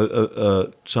hold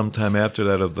sometime after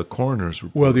that of the coroner's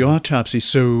report. Well, the autopsy.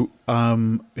 So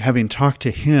having talked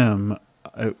to him,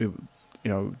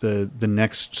 the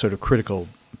next sort of critical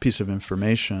piece of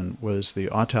information was the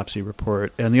autopsy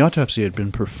report, and the autopsy had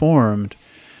been performed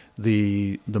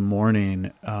the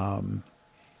morning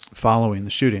following the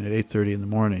shooting at 8:30 in the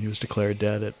morning. He was declared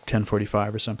dead at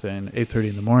 10:45 or something.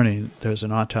 8:30 in the morning, there's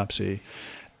an autopsy,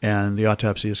 and the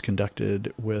autopsy is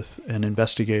conducted with an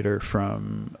investigator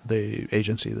from the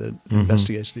agency that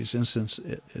investigates these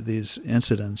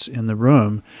incidents in the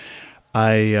room.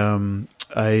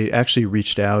 I actually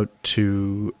reached out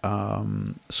to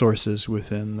sources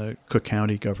within the Cook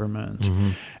County government,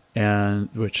 and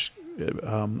which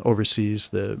oversees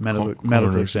the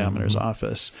medical examiner's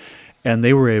office. And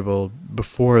they were able,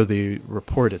 before the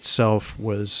report itself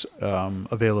was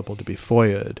available to be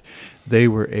FOIA'd, they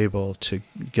were able to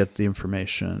get the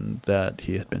information that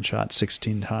he had been shot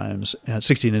 16 times,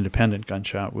 16 independent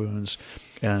gunshot wounds.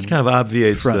 And it kind of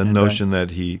obviates the notion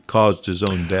that he caused his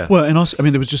own death. Well, and also,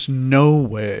 there was just no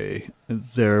way,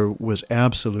 there was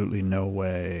absolutely no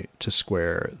way to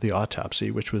square the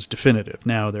autopsy, which was definitive.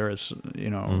 Now there is,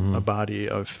 a body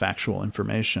of factual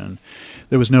information.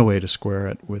 There was no way to square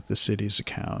it with the city's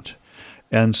account.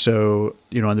 And so,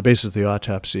 on the basis of the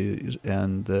autopsy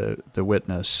and the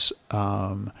witness,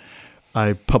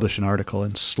 I published an article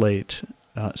in Slate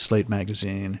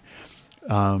magazine,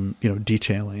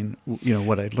 detailing,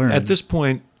 what I'd learned. At this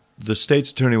point, the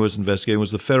state's attorney was investigating.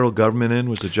 Was the federal government in?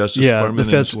 Was the Justice Department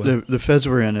in as well? The feds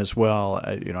were in as well.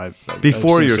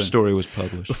 Before your story was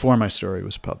published? Before my story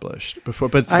was published.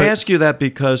 I ask you that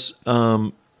because,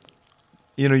 you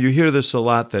hear this a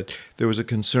lot, that there was a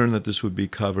concern that this would be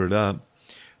covered up.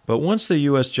 But once the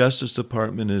U.S. Justice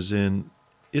Department is in,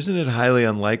 isn't it highly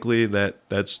unlikely that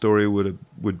that story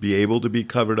would be able to be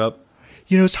covered up?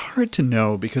 It's hard to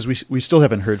know because we still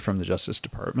haven't heard from the Justice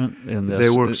Department in this. They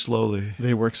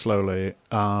work slowly.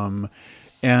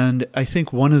 And I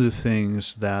think one of the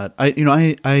things that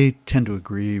I tend to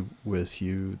agree with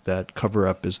you that cover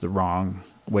up is the wrong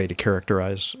way to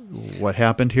characterize what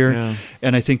happened here. Yeah.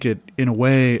 And I think it, in a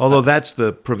way, although that's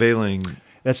the prevailing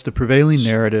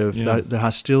narrative. Yeah. The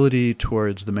hostility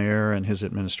towards the mayor and his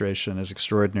administration is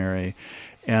extraordinary.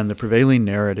 And the prevailing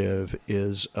narrative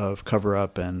is of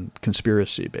cover-up and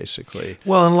conspiracy, basically.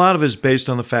 Well, and a lot of it is based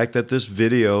on the fact that this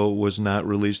video was not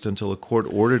released until a court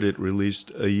ordered it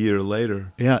released a year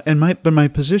later. Yeah, and my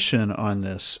position on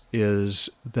this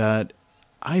is that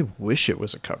I wish it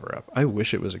was a cover-up. I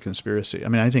wish it was a conspiracy.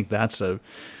 I think that's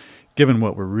given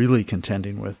what we're really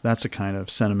contending with, that's a kind of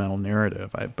sentimental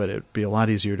narrative, but it'd be a lot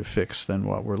easier to fix than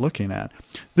what we're looking at.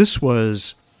 This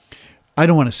was, I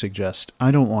don't want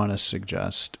to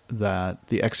suggest that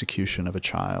the execution of a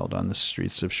child on the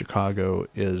streets of Chicago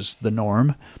is the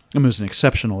norm. It was an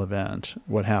exceptional event,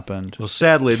 what happened. Well,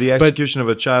 sadly, the execution of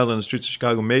a child on the streets of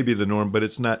Chicago may be the norm, but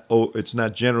it's not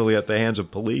generally at the hands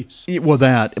of police.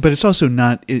 But it's also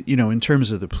not, in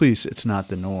terms of the police, it's not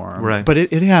the norm. Right. But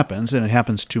it happens, and it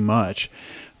happens too much.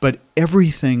 But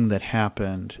everything that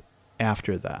happened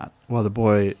after that, while the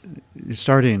boy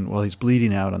while he's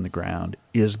bleeding out on the ground,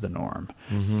 is the norm.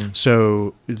 Mm-hmm.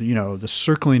 So, the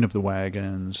circling of the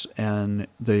wagons and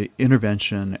the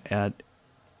intervention at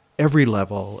every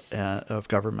level of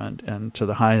government and to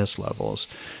the highest levels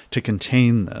to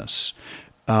contain this.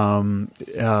 From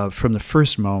the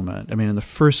first moment, in the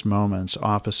first moments,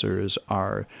 officers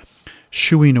are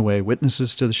shooing away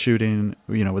witnesses to the shooting,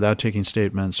 without taking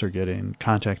statements or getting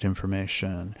contact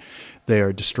information. They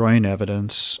are destroying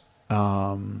evidence.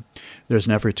 There's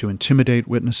an effort to intimidate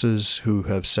witnesses who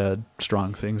have said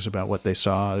strong things about what they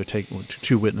saw. They're taking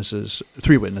three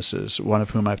witnesses, one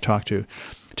of whom I've talked to,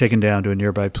 taken down to a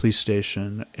nearby police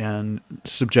station and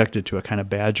subjected to a kind of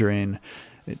badgering.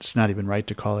 It's not even right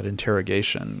to call it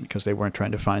interrogation because they weren't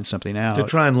trying to find something out. They're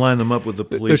trying to line them up with the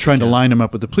police. They're trying to line them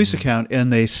up with the police account.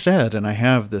 And they said, and I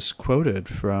have this quoted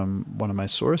from one of my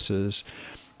sources,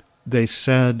 they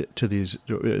said to these,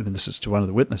 and this is to one of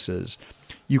the witnesses,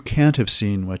 "You can't have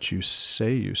seen what you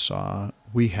say you saw.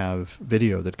 We have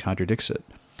video that contradicts it."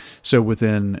 So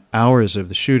within hours of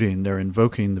the shooting, they're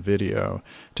invoking the video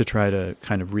to try to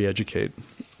kind of re-educate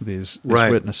these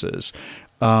witnesses.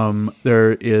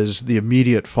 There is the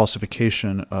immediate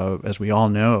falsification of, as we all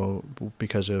know,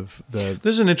 because of the...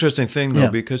 This is an interesting thing,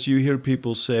 though, because you hear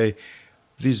people say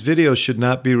these videos should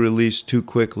not be released too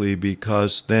quickly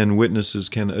because then witnesses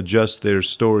can adjust their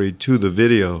story to the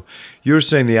video. You're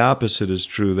saying the opposite is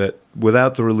true, that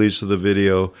without the release of the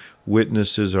video,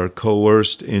 witnesses are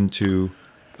coerced into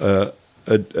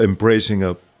embracing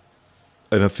an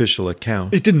official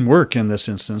account. It didn't work in this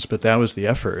instance, but that was the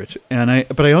effort.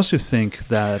 But I also think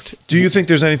that... Do you think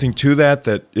there's anything to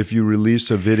that if you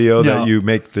release a video that you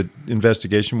make the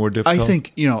investigation more difficult?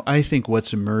 I think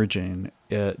what's emerging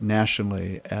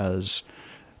nationally as...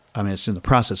 it's in the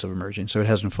process of emerging, so it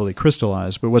hasn't fully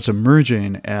crystallized, but what's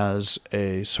emerging as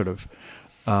a sort of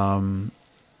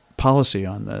policy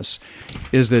on this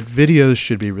is that videos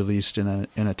should be released in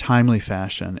a timely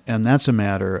fashion, and that's a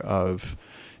matter of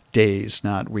days,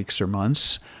 not weeks or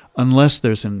months, unless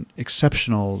there's an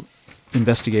exceptional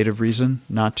investigative reason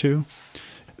not to.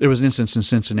 There was an instance in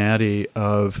Cincinnati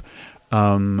of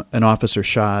an officer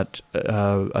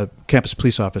a campus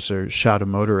police officer shot a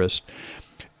motorist,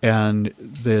 and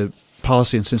the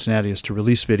policy in Cincinnati is to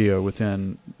release video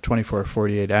within 24 or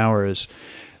 48 hours.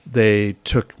 They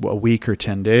took a week or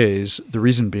 10 days, the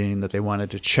reason being that they wanted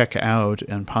to check out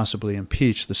and possibly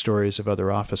impeach the stories of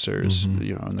other officers,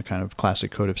 in the kind of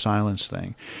classic code of silence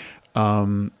thing.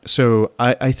 So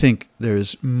I think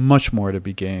there's much more to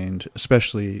be gained,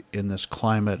 especially in this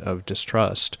climate of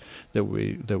distrust that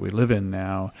we live in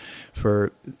now,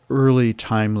 for early,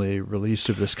 timely release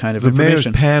of this kind of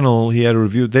information. The mayor's panel, he had a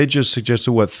review, they just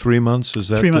suggested, 3 months? Is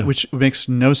that 3 months, which makes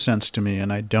no sense to me,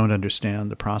 and I don't understand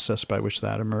the process by which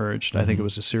that emerged. I think it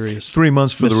was a serious 3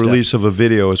 months for misstep. The release of a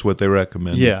video is what they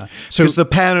recommend. Yeah. So the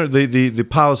pattern, the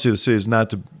policy of the city is not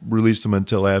to release them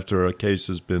until after a case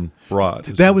has been brought.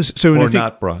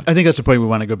 Not brought. I think that's the point we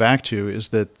want to go back to, is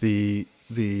that the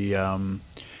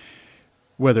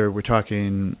whether we're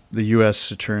talking the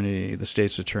U.S. attorney, the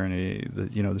state's attorney,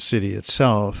 the city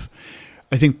itself,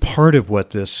 I think part of what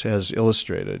this has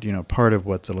illustrated, part of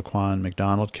what the Laquan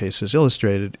McDonald case has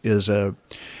illustrated is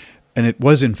and it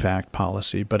was in fact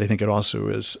policy, but I think it also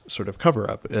is sort of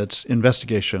cover-up. It's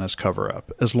investigation as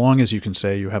cover-up. As long as you can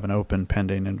say you have an open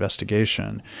pending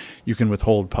investigation, you can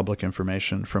withhold public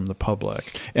information from the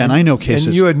public. And I know cases...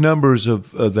 And you had numbers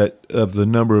of the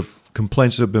number of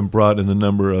complaints that have been brought and the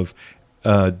number of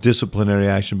disciplinary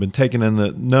action been taken, and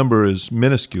the number is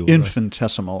minuscule.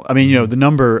 Infinitesimal. The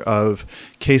number of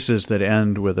cases that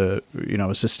end with a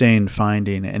sustained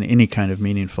finding and any kind of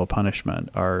meaningful punishment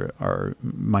are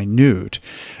minute,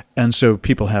 and so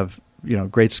people have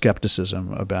great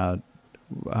skepticism about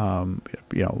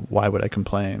why would I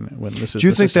complain when this is. Do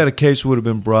you think that a case would have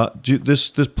been brought? This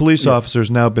police officer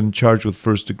has now been charged with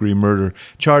first-degree murder,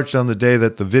 charged on the day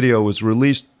that the video was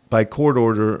released by court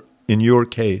order in your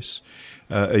case.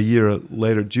 A year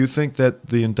later, do you think that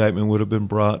the indictment would have been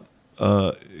brought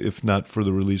if not for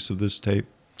the release of this tape?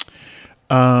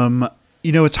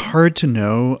 It's hard to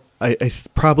know. I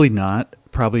probably not.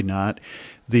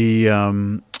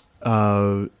 And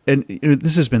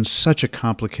this has been such a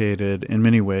complicated, in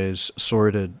many ways,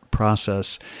 sordid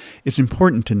process. It's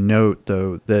important to note,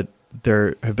 though, that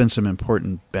there have been some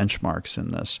important benchmarks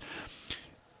in this.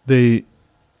 The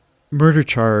murder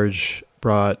charge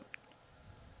brought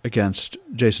against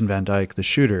Jason Van Dyke, the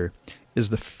shooter, is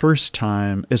the first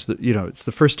time it's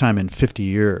the first time in 50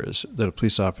 years that a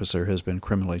police officer has been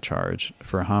criminally charged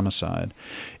for a homicide.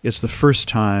 It's the first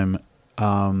time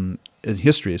in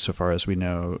history, so far as we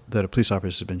know, that a police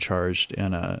officer has been charged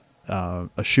in a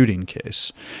shooting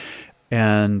case,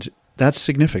 and that's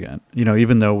significant.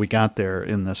 Even though we got there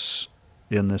in this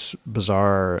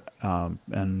bizarre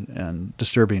and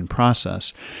disturbing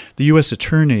process, the U.S.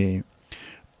 attorney,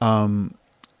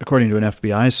 according to an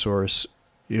FBI source,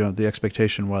 the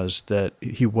expectation was that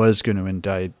he was going to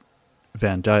indict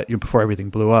Van Dyke before everything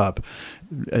blew up,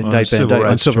 indict Van Dyke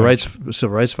on civil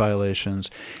rights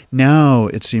violations. Now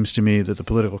it seems to me that the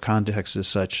political context is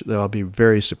such that I'll be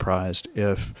very surprised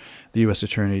if the U.S.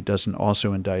 attorney doesn't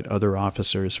also indict other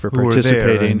officers for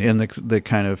participating in the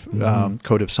kind of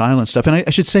code of silence stuff. And I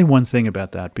should say one thing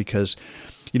about that, because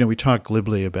we talk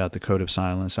glibly about the code of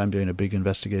silence. I'm doing a big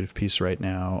investigative piece right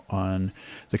now on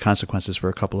the consequences for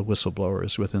a couple of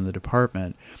whistleblowers within the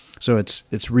department. So it's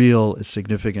real, it's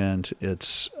significant,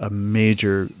 it's a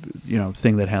major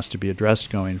thing that has to be addressed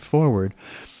going forward.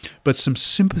 But some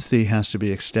sympathy has to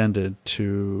be extended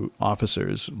to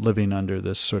officers living under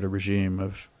this sort of regime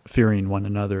of fearing one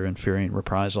another and fearing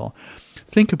reprisal.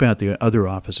 Think about the other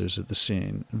officers at the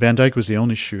scene. Van Dyke was the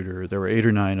only shooter. There were 8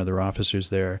 or 9 other officers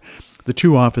there. The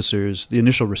 2 officers, the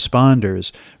initial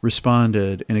responders,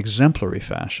 responded in exemplary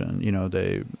fashion.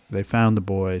 They found the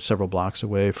boy several blocks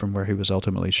away from where he was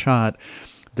ultimately shot.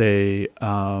 They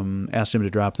asked him to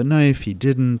drop the knife. He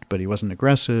didn't, but he wasn't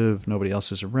aggressive. Nobody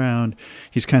else is around.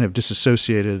 He's kind of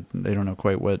disassociated. They don't know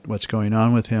quite what's going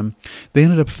on with him. They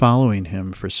ended up following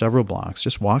him for several blocks,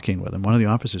 just walking with him. One of the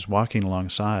officers walking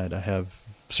alongside. I have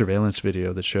surveillance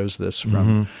video that shows this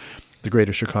from the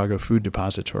Greater Chicago Food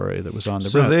Depository that was on the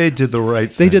road. So they did the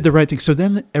right thing. They did the right thing. So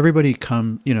then everybody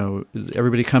comes to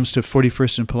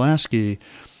 41st and Pulaski.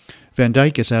 Van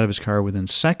Dyke gets out of his car within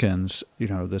seconds,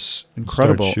 this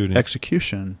incredible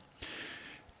execution.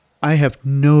 I have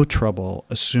no trouble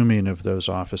assuming of those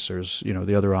officers,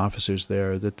 the other officers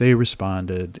there, that they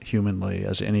responded humanly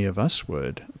as any of us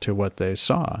would to what they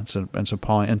saw. And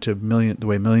to the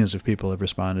way millions of people have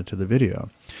responded to the video.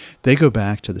 They go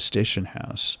back to the station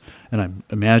house, and I'm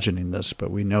imagining this,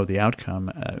 but we know the outcome,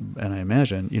 and I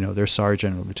imagine, their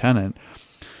sergeant or lieutenant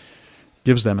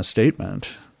gives them a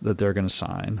statement that they're going to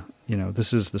sign.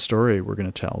 This is the story we're going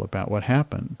to tell about what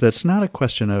happened. That's not a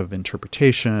question of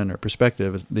interpretation or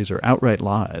perspective. These are outright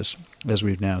lies, as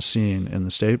we've now seen in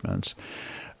the statements.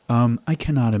 I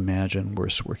cannot imagine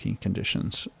worse working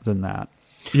conditions than that.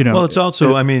 Well, it's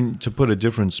also, to put a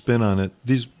different spin on it,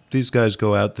 these guys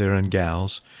go out there, and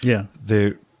gals. Yeah.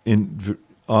 They're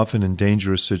often in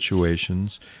dangerous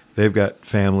situations. They've got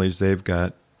families. They've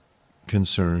got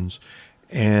concerns.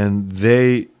 And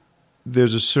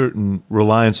there's a certain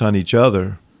reliance on each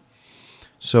other.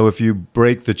 So if you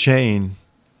break the chain,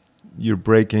 you're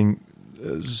breaking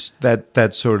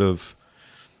that sort of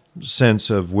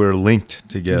sense of we're linked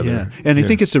together. Yeah. And I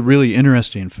think it's a really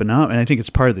interesting phenomenon. I think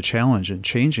it's part of the challenge in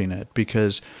changing it,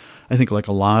 because I think, like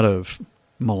a lot of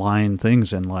malign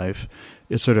things in life,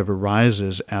 it sort of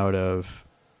arises out of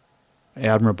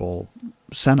admirable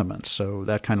sentiments. So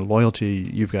that kind of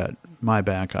loyalty, you've got my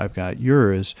back, I've got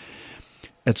yours,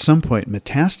 at some point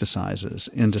metastasizes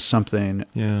into something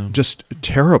just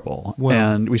terrible. Well,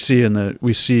 and we see a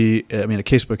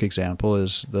casebook example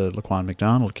is the Laquan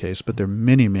McDonald case, but there are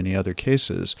many, many other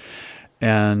cases.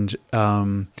 And,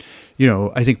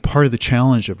 I think part of the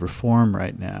challenge of reform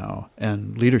right now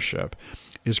and leadership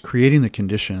is creating the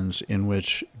conditions in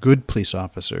which good police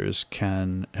officers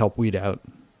can help weed out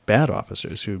bad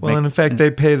officers who and in fact, they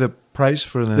pay the price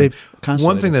for them.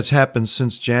 One thing that's happened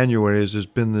since January is there's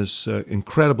been this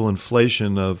incredible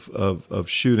inflation of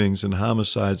shootings and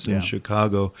homicides in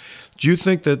Chicago. Do you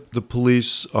think that the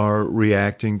police are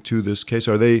reacting to this case?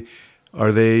 Are they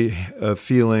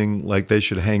feeling like they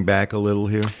should hang back a little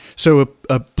here? So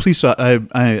a police,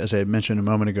 as I mentioned a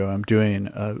moment ago, I'm doing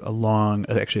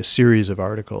a series of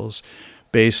articles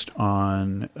based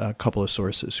on a couple of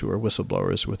sources who are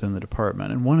whistleblowers within the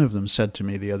department. And one of them said to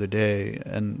me the other day,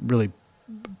 and really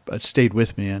it stayed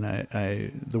with me, and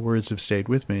the words have stayed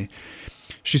with me.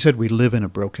 She said, "We live in a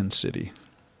broken city.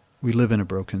 We live in a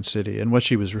broken city." And what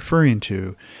she was referring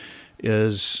to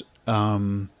is,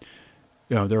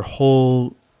 their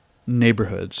whole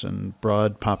neighborhoods and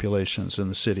broad populations in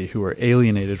the city who are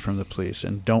alienated from the police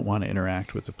and don't want to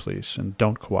interact with the police and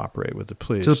don't cooperate with the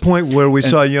police. To the point where we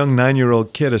saw a young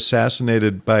 9-year-old kid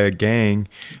assassinated by a gang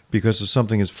because of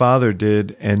something his father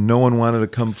did, and no one wanted to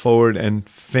come forward and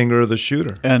finger the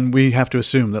shooter. And we have to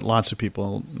assume that lots of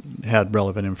people had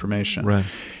relevant information. Right.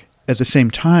 At the same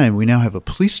time, we now have a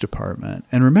police department.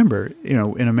 And remember,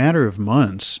 in a matter of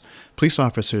months, police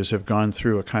officers have gone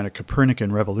through a kind of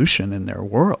Copernican revolution in their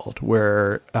world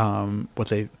where what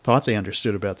they thought they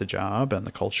understood about the job and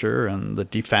the culture and the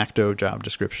de facto job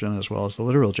description as well as the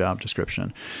literal job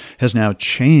description has now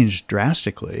changed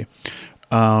drastically.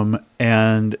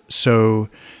 And so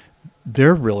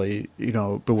they're really,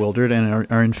 bewildered and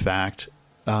are in fact,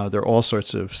 there are all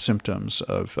sorts of symptoms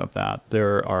of that.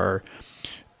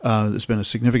 There's been a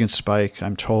significant spike,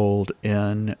 I'm told,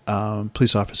 in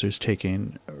police officers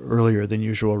taking earlier than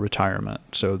usual retirement.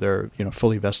 So they're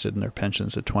fully vested in their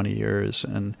pensions at 20 years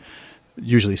and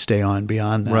usually stay on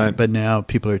beyond that. Right. But now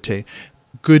people are taking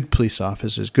good police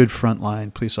officers, good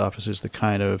frontline police officers, the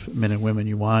kind of men and women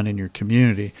you want in your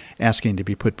community, asking to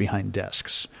be put behind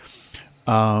desks.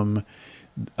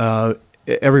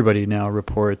 Everybody now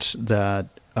reports that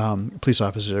police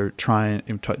officers are trying,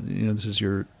 this is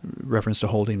your reference to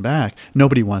holding back.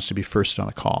 Nobody wants to be first on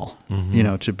a call,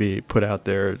 to be put out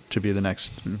there to be the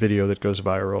next video that goes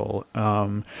viral.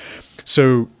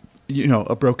 So,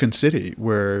 a broken city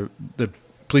where the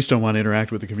police don't want to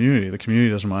interact with the community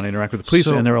doesn't want to interact with the police,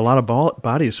 and there are a lot of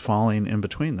bodies falling in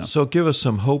between them. So give us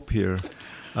some hope here.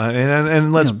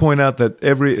 And let's point out that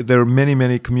there are many,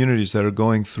 many communities that are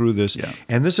going through this. Yeah.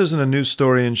 And this isn't a new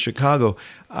story in Chicago.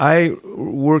 I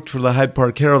worked for the Hyde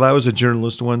Park Herald. I was a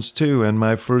journalist once, too. And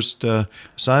my first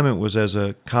assignment was as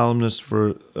a columnist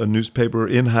for a newspaper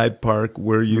in Hyde Park,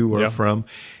 where you are from.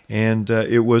 And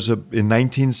it was in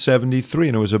 1973.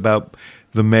 And it was about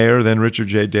the mayor, then Richard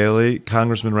J. Daley,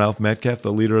 Congressman Ralph Metcalf,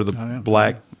 the leader of the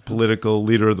black political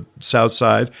leader of the South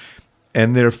Side,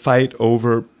 and their fight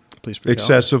over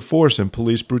excessive force and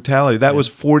police brutality. That was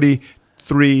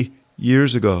 43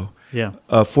 years ago. Yeah.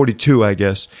 42, I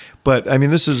guess. But I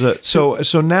mean, this is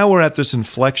so now we're at this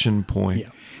inflection point,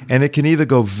 and it can either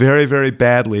go very, very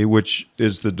badly, which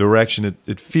is the direction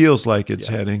it feels like it's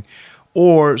heading,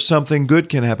 or something good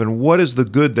can happen. What is the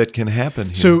good that can happen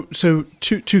here? So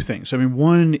two things. I mean,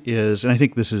 one is, and I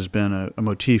think this has been a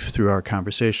motif through our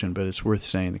conversation, but it's worth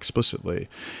saying explicitly,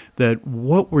 that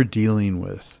what we're dealing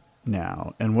with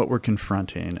now and what we're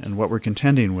confronting and what we're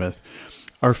contending with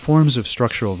are forms of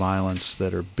structural violence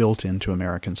that are built into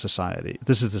American society.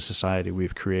 This is the society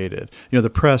we've created. The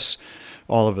press,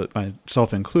 all of it,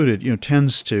 myself included,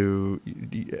 tends to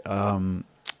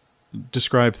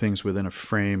describe things within a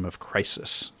frame of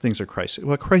crisis. Things are crisis.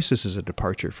 Well, crisis is a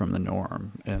departure from the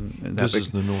norm. And this is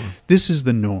the norm. This is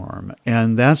the norm.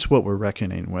 And that's what we're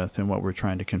reckoning with and what we're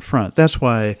trying to confront. That's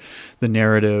why the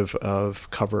narrative of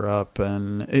cover-up,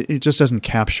 and it just doesn't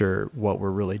capture what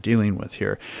we're really dealing with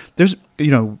here. There's,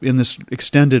 in this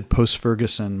extended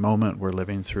post-Ferguson moment we're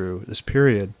living through, this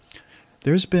period,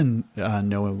 there's been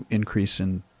no increase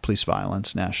in police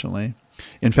violence nationally.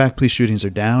 In fact, police shootings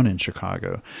are down in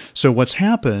Chicago. So what's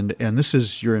happened, and this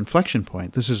is your inflection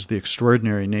point, this is the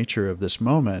extraordinary nature of this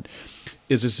moment,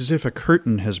 is it's as if a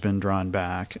curtain has been drawn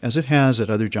back, as it has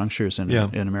at other junctures in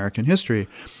American history,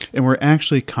 and we're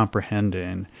actually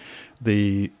comprehending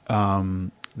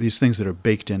these things that are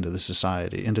baked into the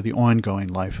society, into the ongoing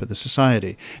life of the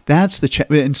society. That's the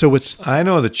and so what's I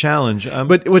know the challenge,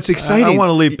 but what's exciting. I want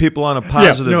to leave people on a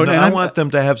positive note. I want them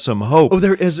to have some hope. Oh,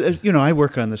 there is. I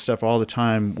work on this stuff all the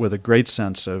time with a great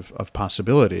sense of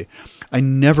possibility. I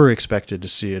never expected to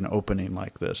see an opening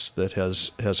like this that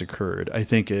has occurred. I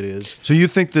think it is. So you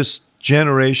think this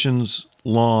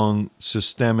generations-long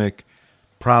systemic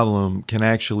problem can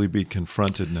actually be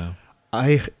confronted now?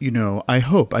 I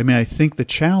hope. I mean, I think the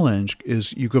challenge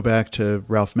is you go back to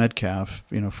Ralph Metcalf,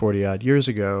 40 odd years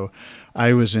ago.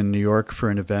 I was in New York for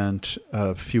an event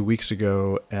a few weeks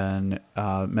ago and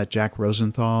met Jack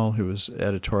Rosenthal, who was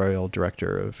editorial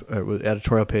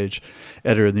page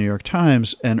editor of the New York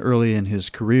Times, and early in his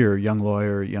career, young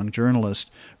lawyer, young journalist,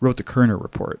 wrote the Kerner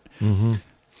Report. Mm-hmm.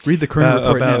 Read the Kerner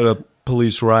Report about a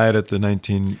police riot at the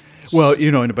 19. Well,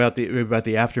 and about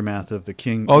the aftermath of the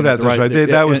King. Oh, that's right.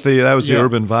 That was the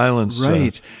urban violence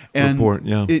report.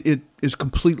 Yeah, it is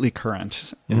completely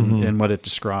current in what it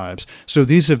describes. So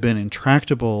these have been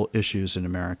intractable issues in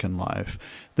American life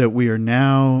that we are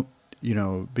now,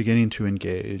 beginning to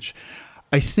engage.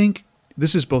 I think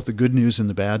this is both the good news and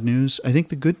the bad news. I think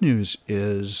the good news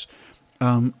is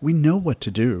we know what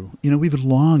to do. We've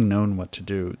long known what to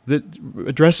do.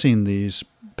 Addressing these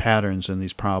patterns and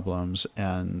these problems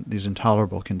and these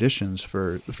intolerable conditions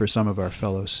for some of our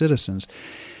fellow citizens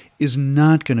is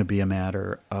not going to be a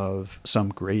matter of some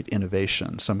great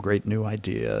innovation, some great new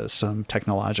idea, some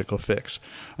technological fix.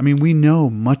 I mean, we know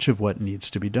much of what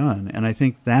needs to be done, and I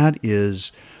think that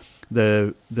is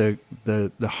the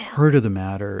heart of the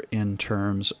matter in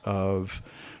terms of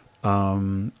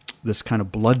this kind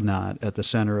of blood knot at the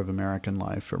center of American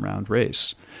life around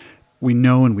race. We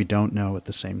know and we don't know at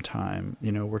the same time.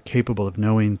 We're capable of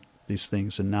knowing these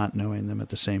things and not knowing them at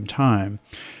the same time.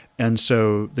 And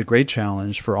so the great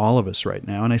challenge for all of us right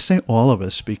now, and I say all of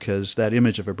us because that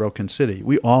image of a broken city,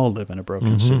 we all live in a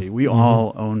broken city. We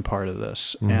all own part of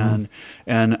this. And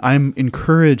I'm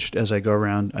encouraged as I go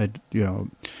around,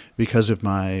 because of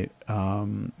my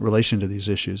relation to these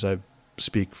issues, I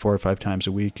speak 4 or 5 times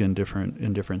a week in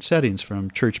different settings,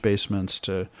 from church basements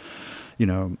to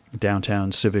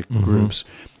downtown civic groups.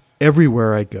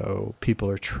 Everywhere I go, people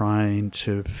are trying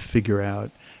to figure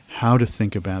out how to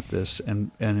think about this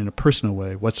and in a personal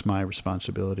way, what's my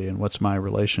responsibility and what's my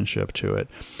relationship to it.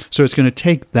 So it's going to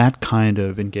take that kind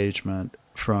of engagement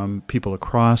from people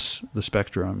across the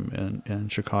spectrum in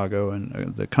Chicago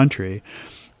and the country,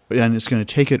 and it's going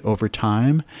to take it over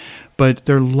time. But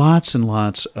there are lots and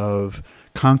lots of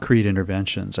concrete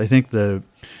interventions. I think the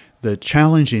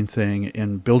challenging thing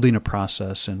in building a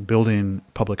process and building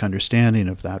public understanding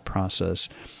of that process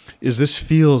is this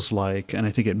feels like, and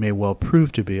I think it may well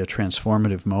prove to be, a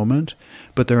transformative moment,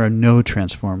 but there are no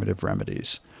transformative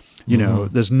remedies.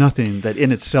 There's nothing that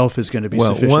in itself is going to be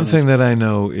sufficient. Well, one thing that I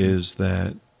know is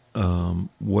that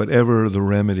whatever the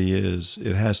remedy is,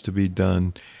 it has to be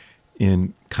done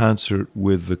in concert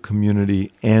with the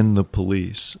community and the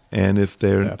police. And if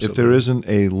there isn't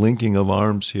a linking of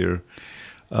arms here,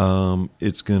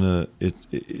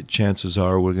 chances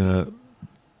are we're gonna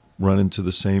run into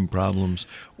the same problems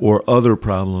or other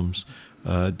problems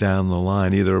down the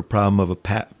line. Either a problem of a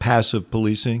passive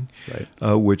policing,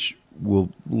 which will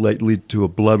lead to a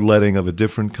bloodletting of a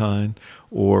different kind,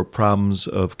 or problems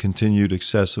of continued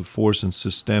excessive force and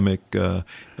systemic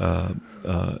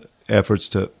efforts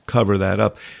to cover that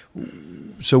up.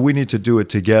 So we need to do it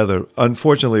together.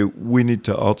 Unfortunately, we need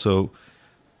to also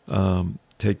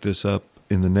take this up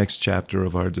in the next chapter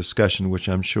of our discussion, which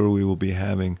I'm sure we will be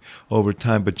having over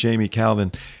time. But Jamie,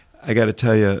 Kalven, I got to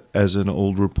tell you, as an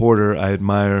old reporter, I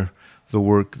admire the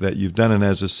work that you've done, and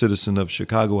as a citizen of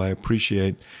Chicago, I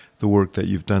appreciate the work that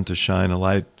you've done to shine a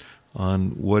light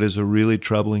on what is a really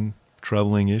troubling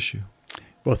issue.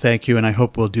 Well, thank you, and I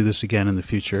hope we'll do this again in the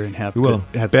future and have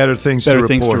better things to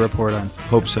report on.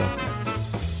 Hope so.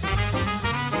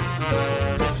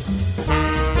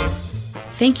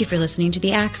 Thank you for listening to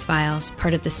The Axe Files,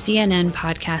 part of the CNN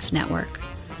Podcast Network.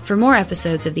 For more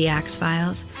episodes of The Axe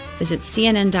Files, visit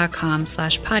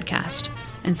cnn.com/podcast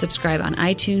and subscribe on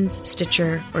iTunes,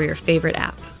 Stitcher, or your favorite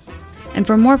app. And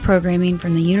for more programming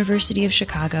from the University of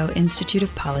Chicago Institute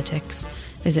of Politics,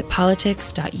 visit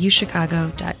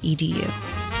politics.uchicago.edu.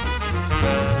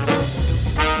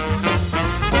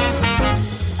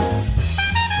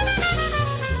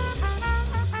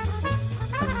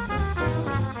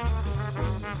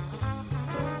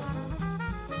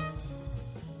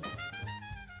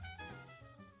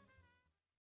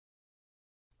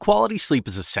 Quality sleep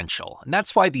is essential, and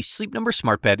that's why the Sleep Number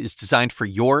Smart Bed is designed for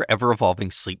your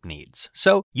ever-evolving sleep needs.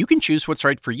 So you can choose what's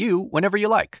right for you whenever you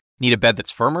like. Need a bed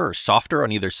that's firmer or softer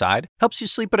on either side? Helps you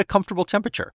sleep at a comfortable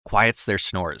temperature, quiets their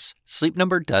snores. Sleep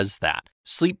Number does that.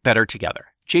 Sleep better together.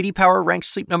 J.D. Power ranks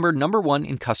Sleep Number #1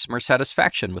 in customer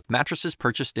satisfaction with mattresses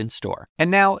purchased in-store.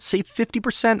 And now, save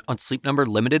 50% on Sleep Number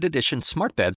limited edition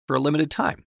smart beds for a limited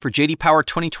time. For J.D. Power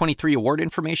 2023 award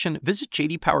information, visit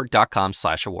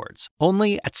jdpower.com/awards.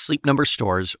 Only at Sleep Number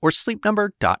stores or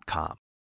sleepnumber.com.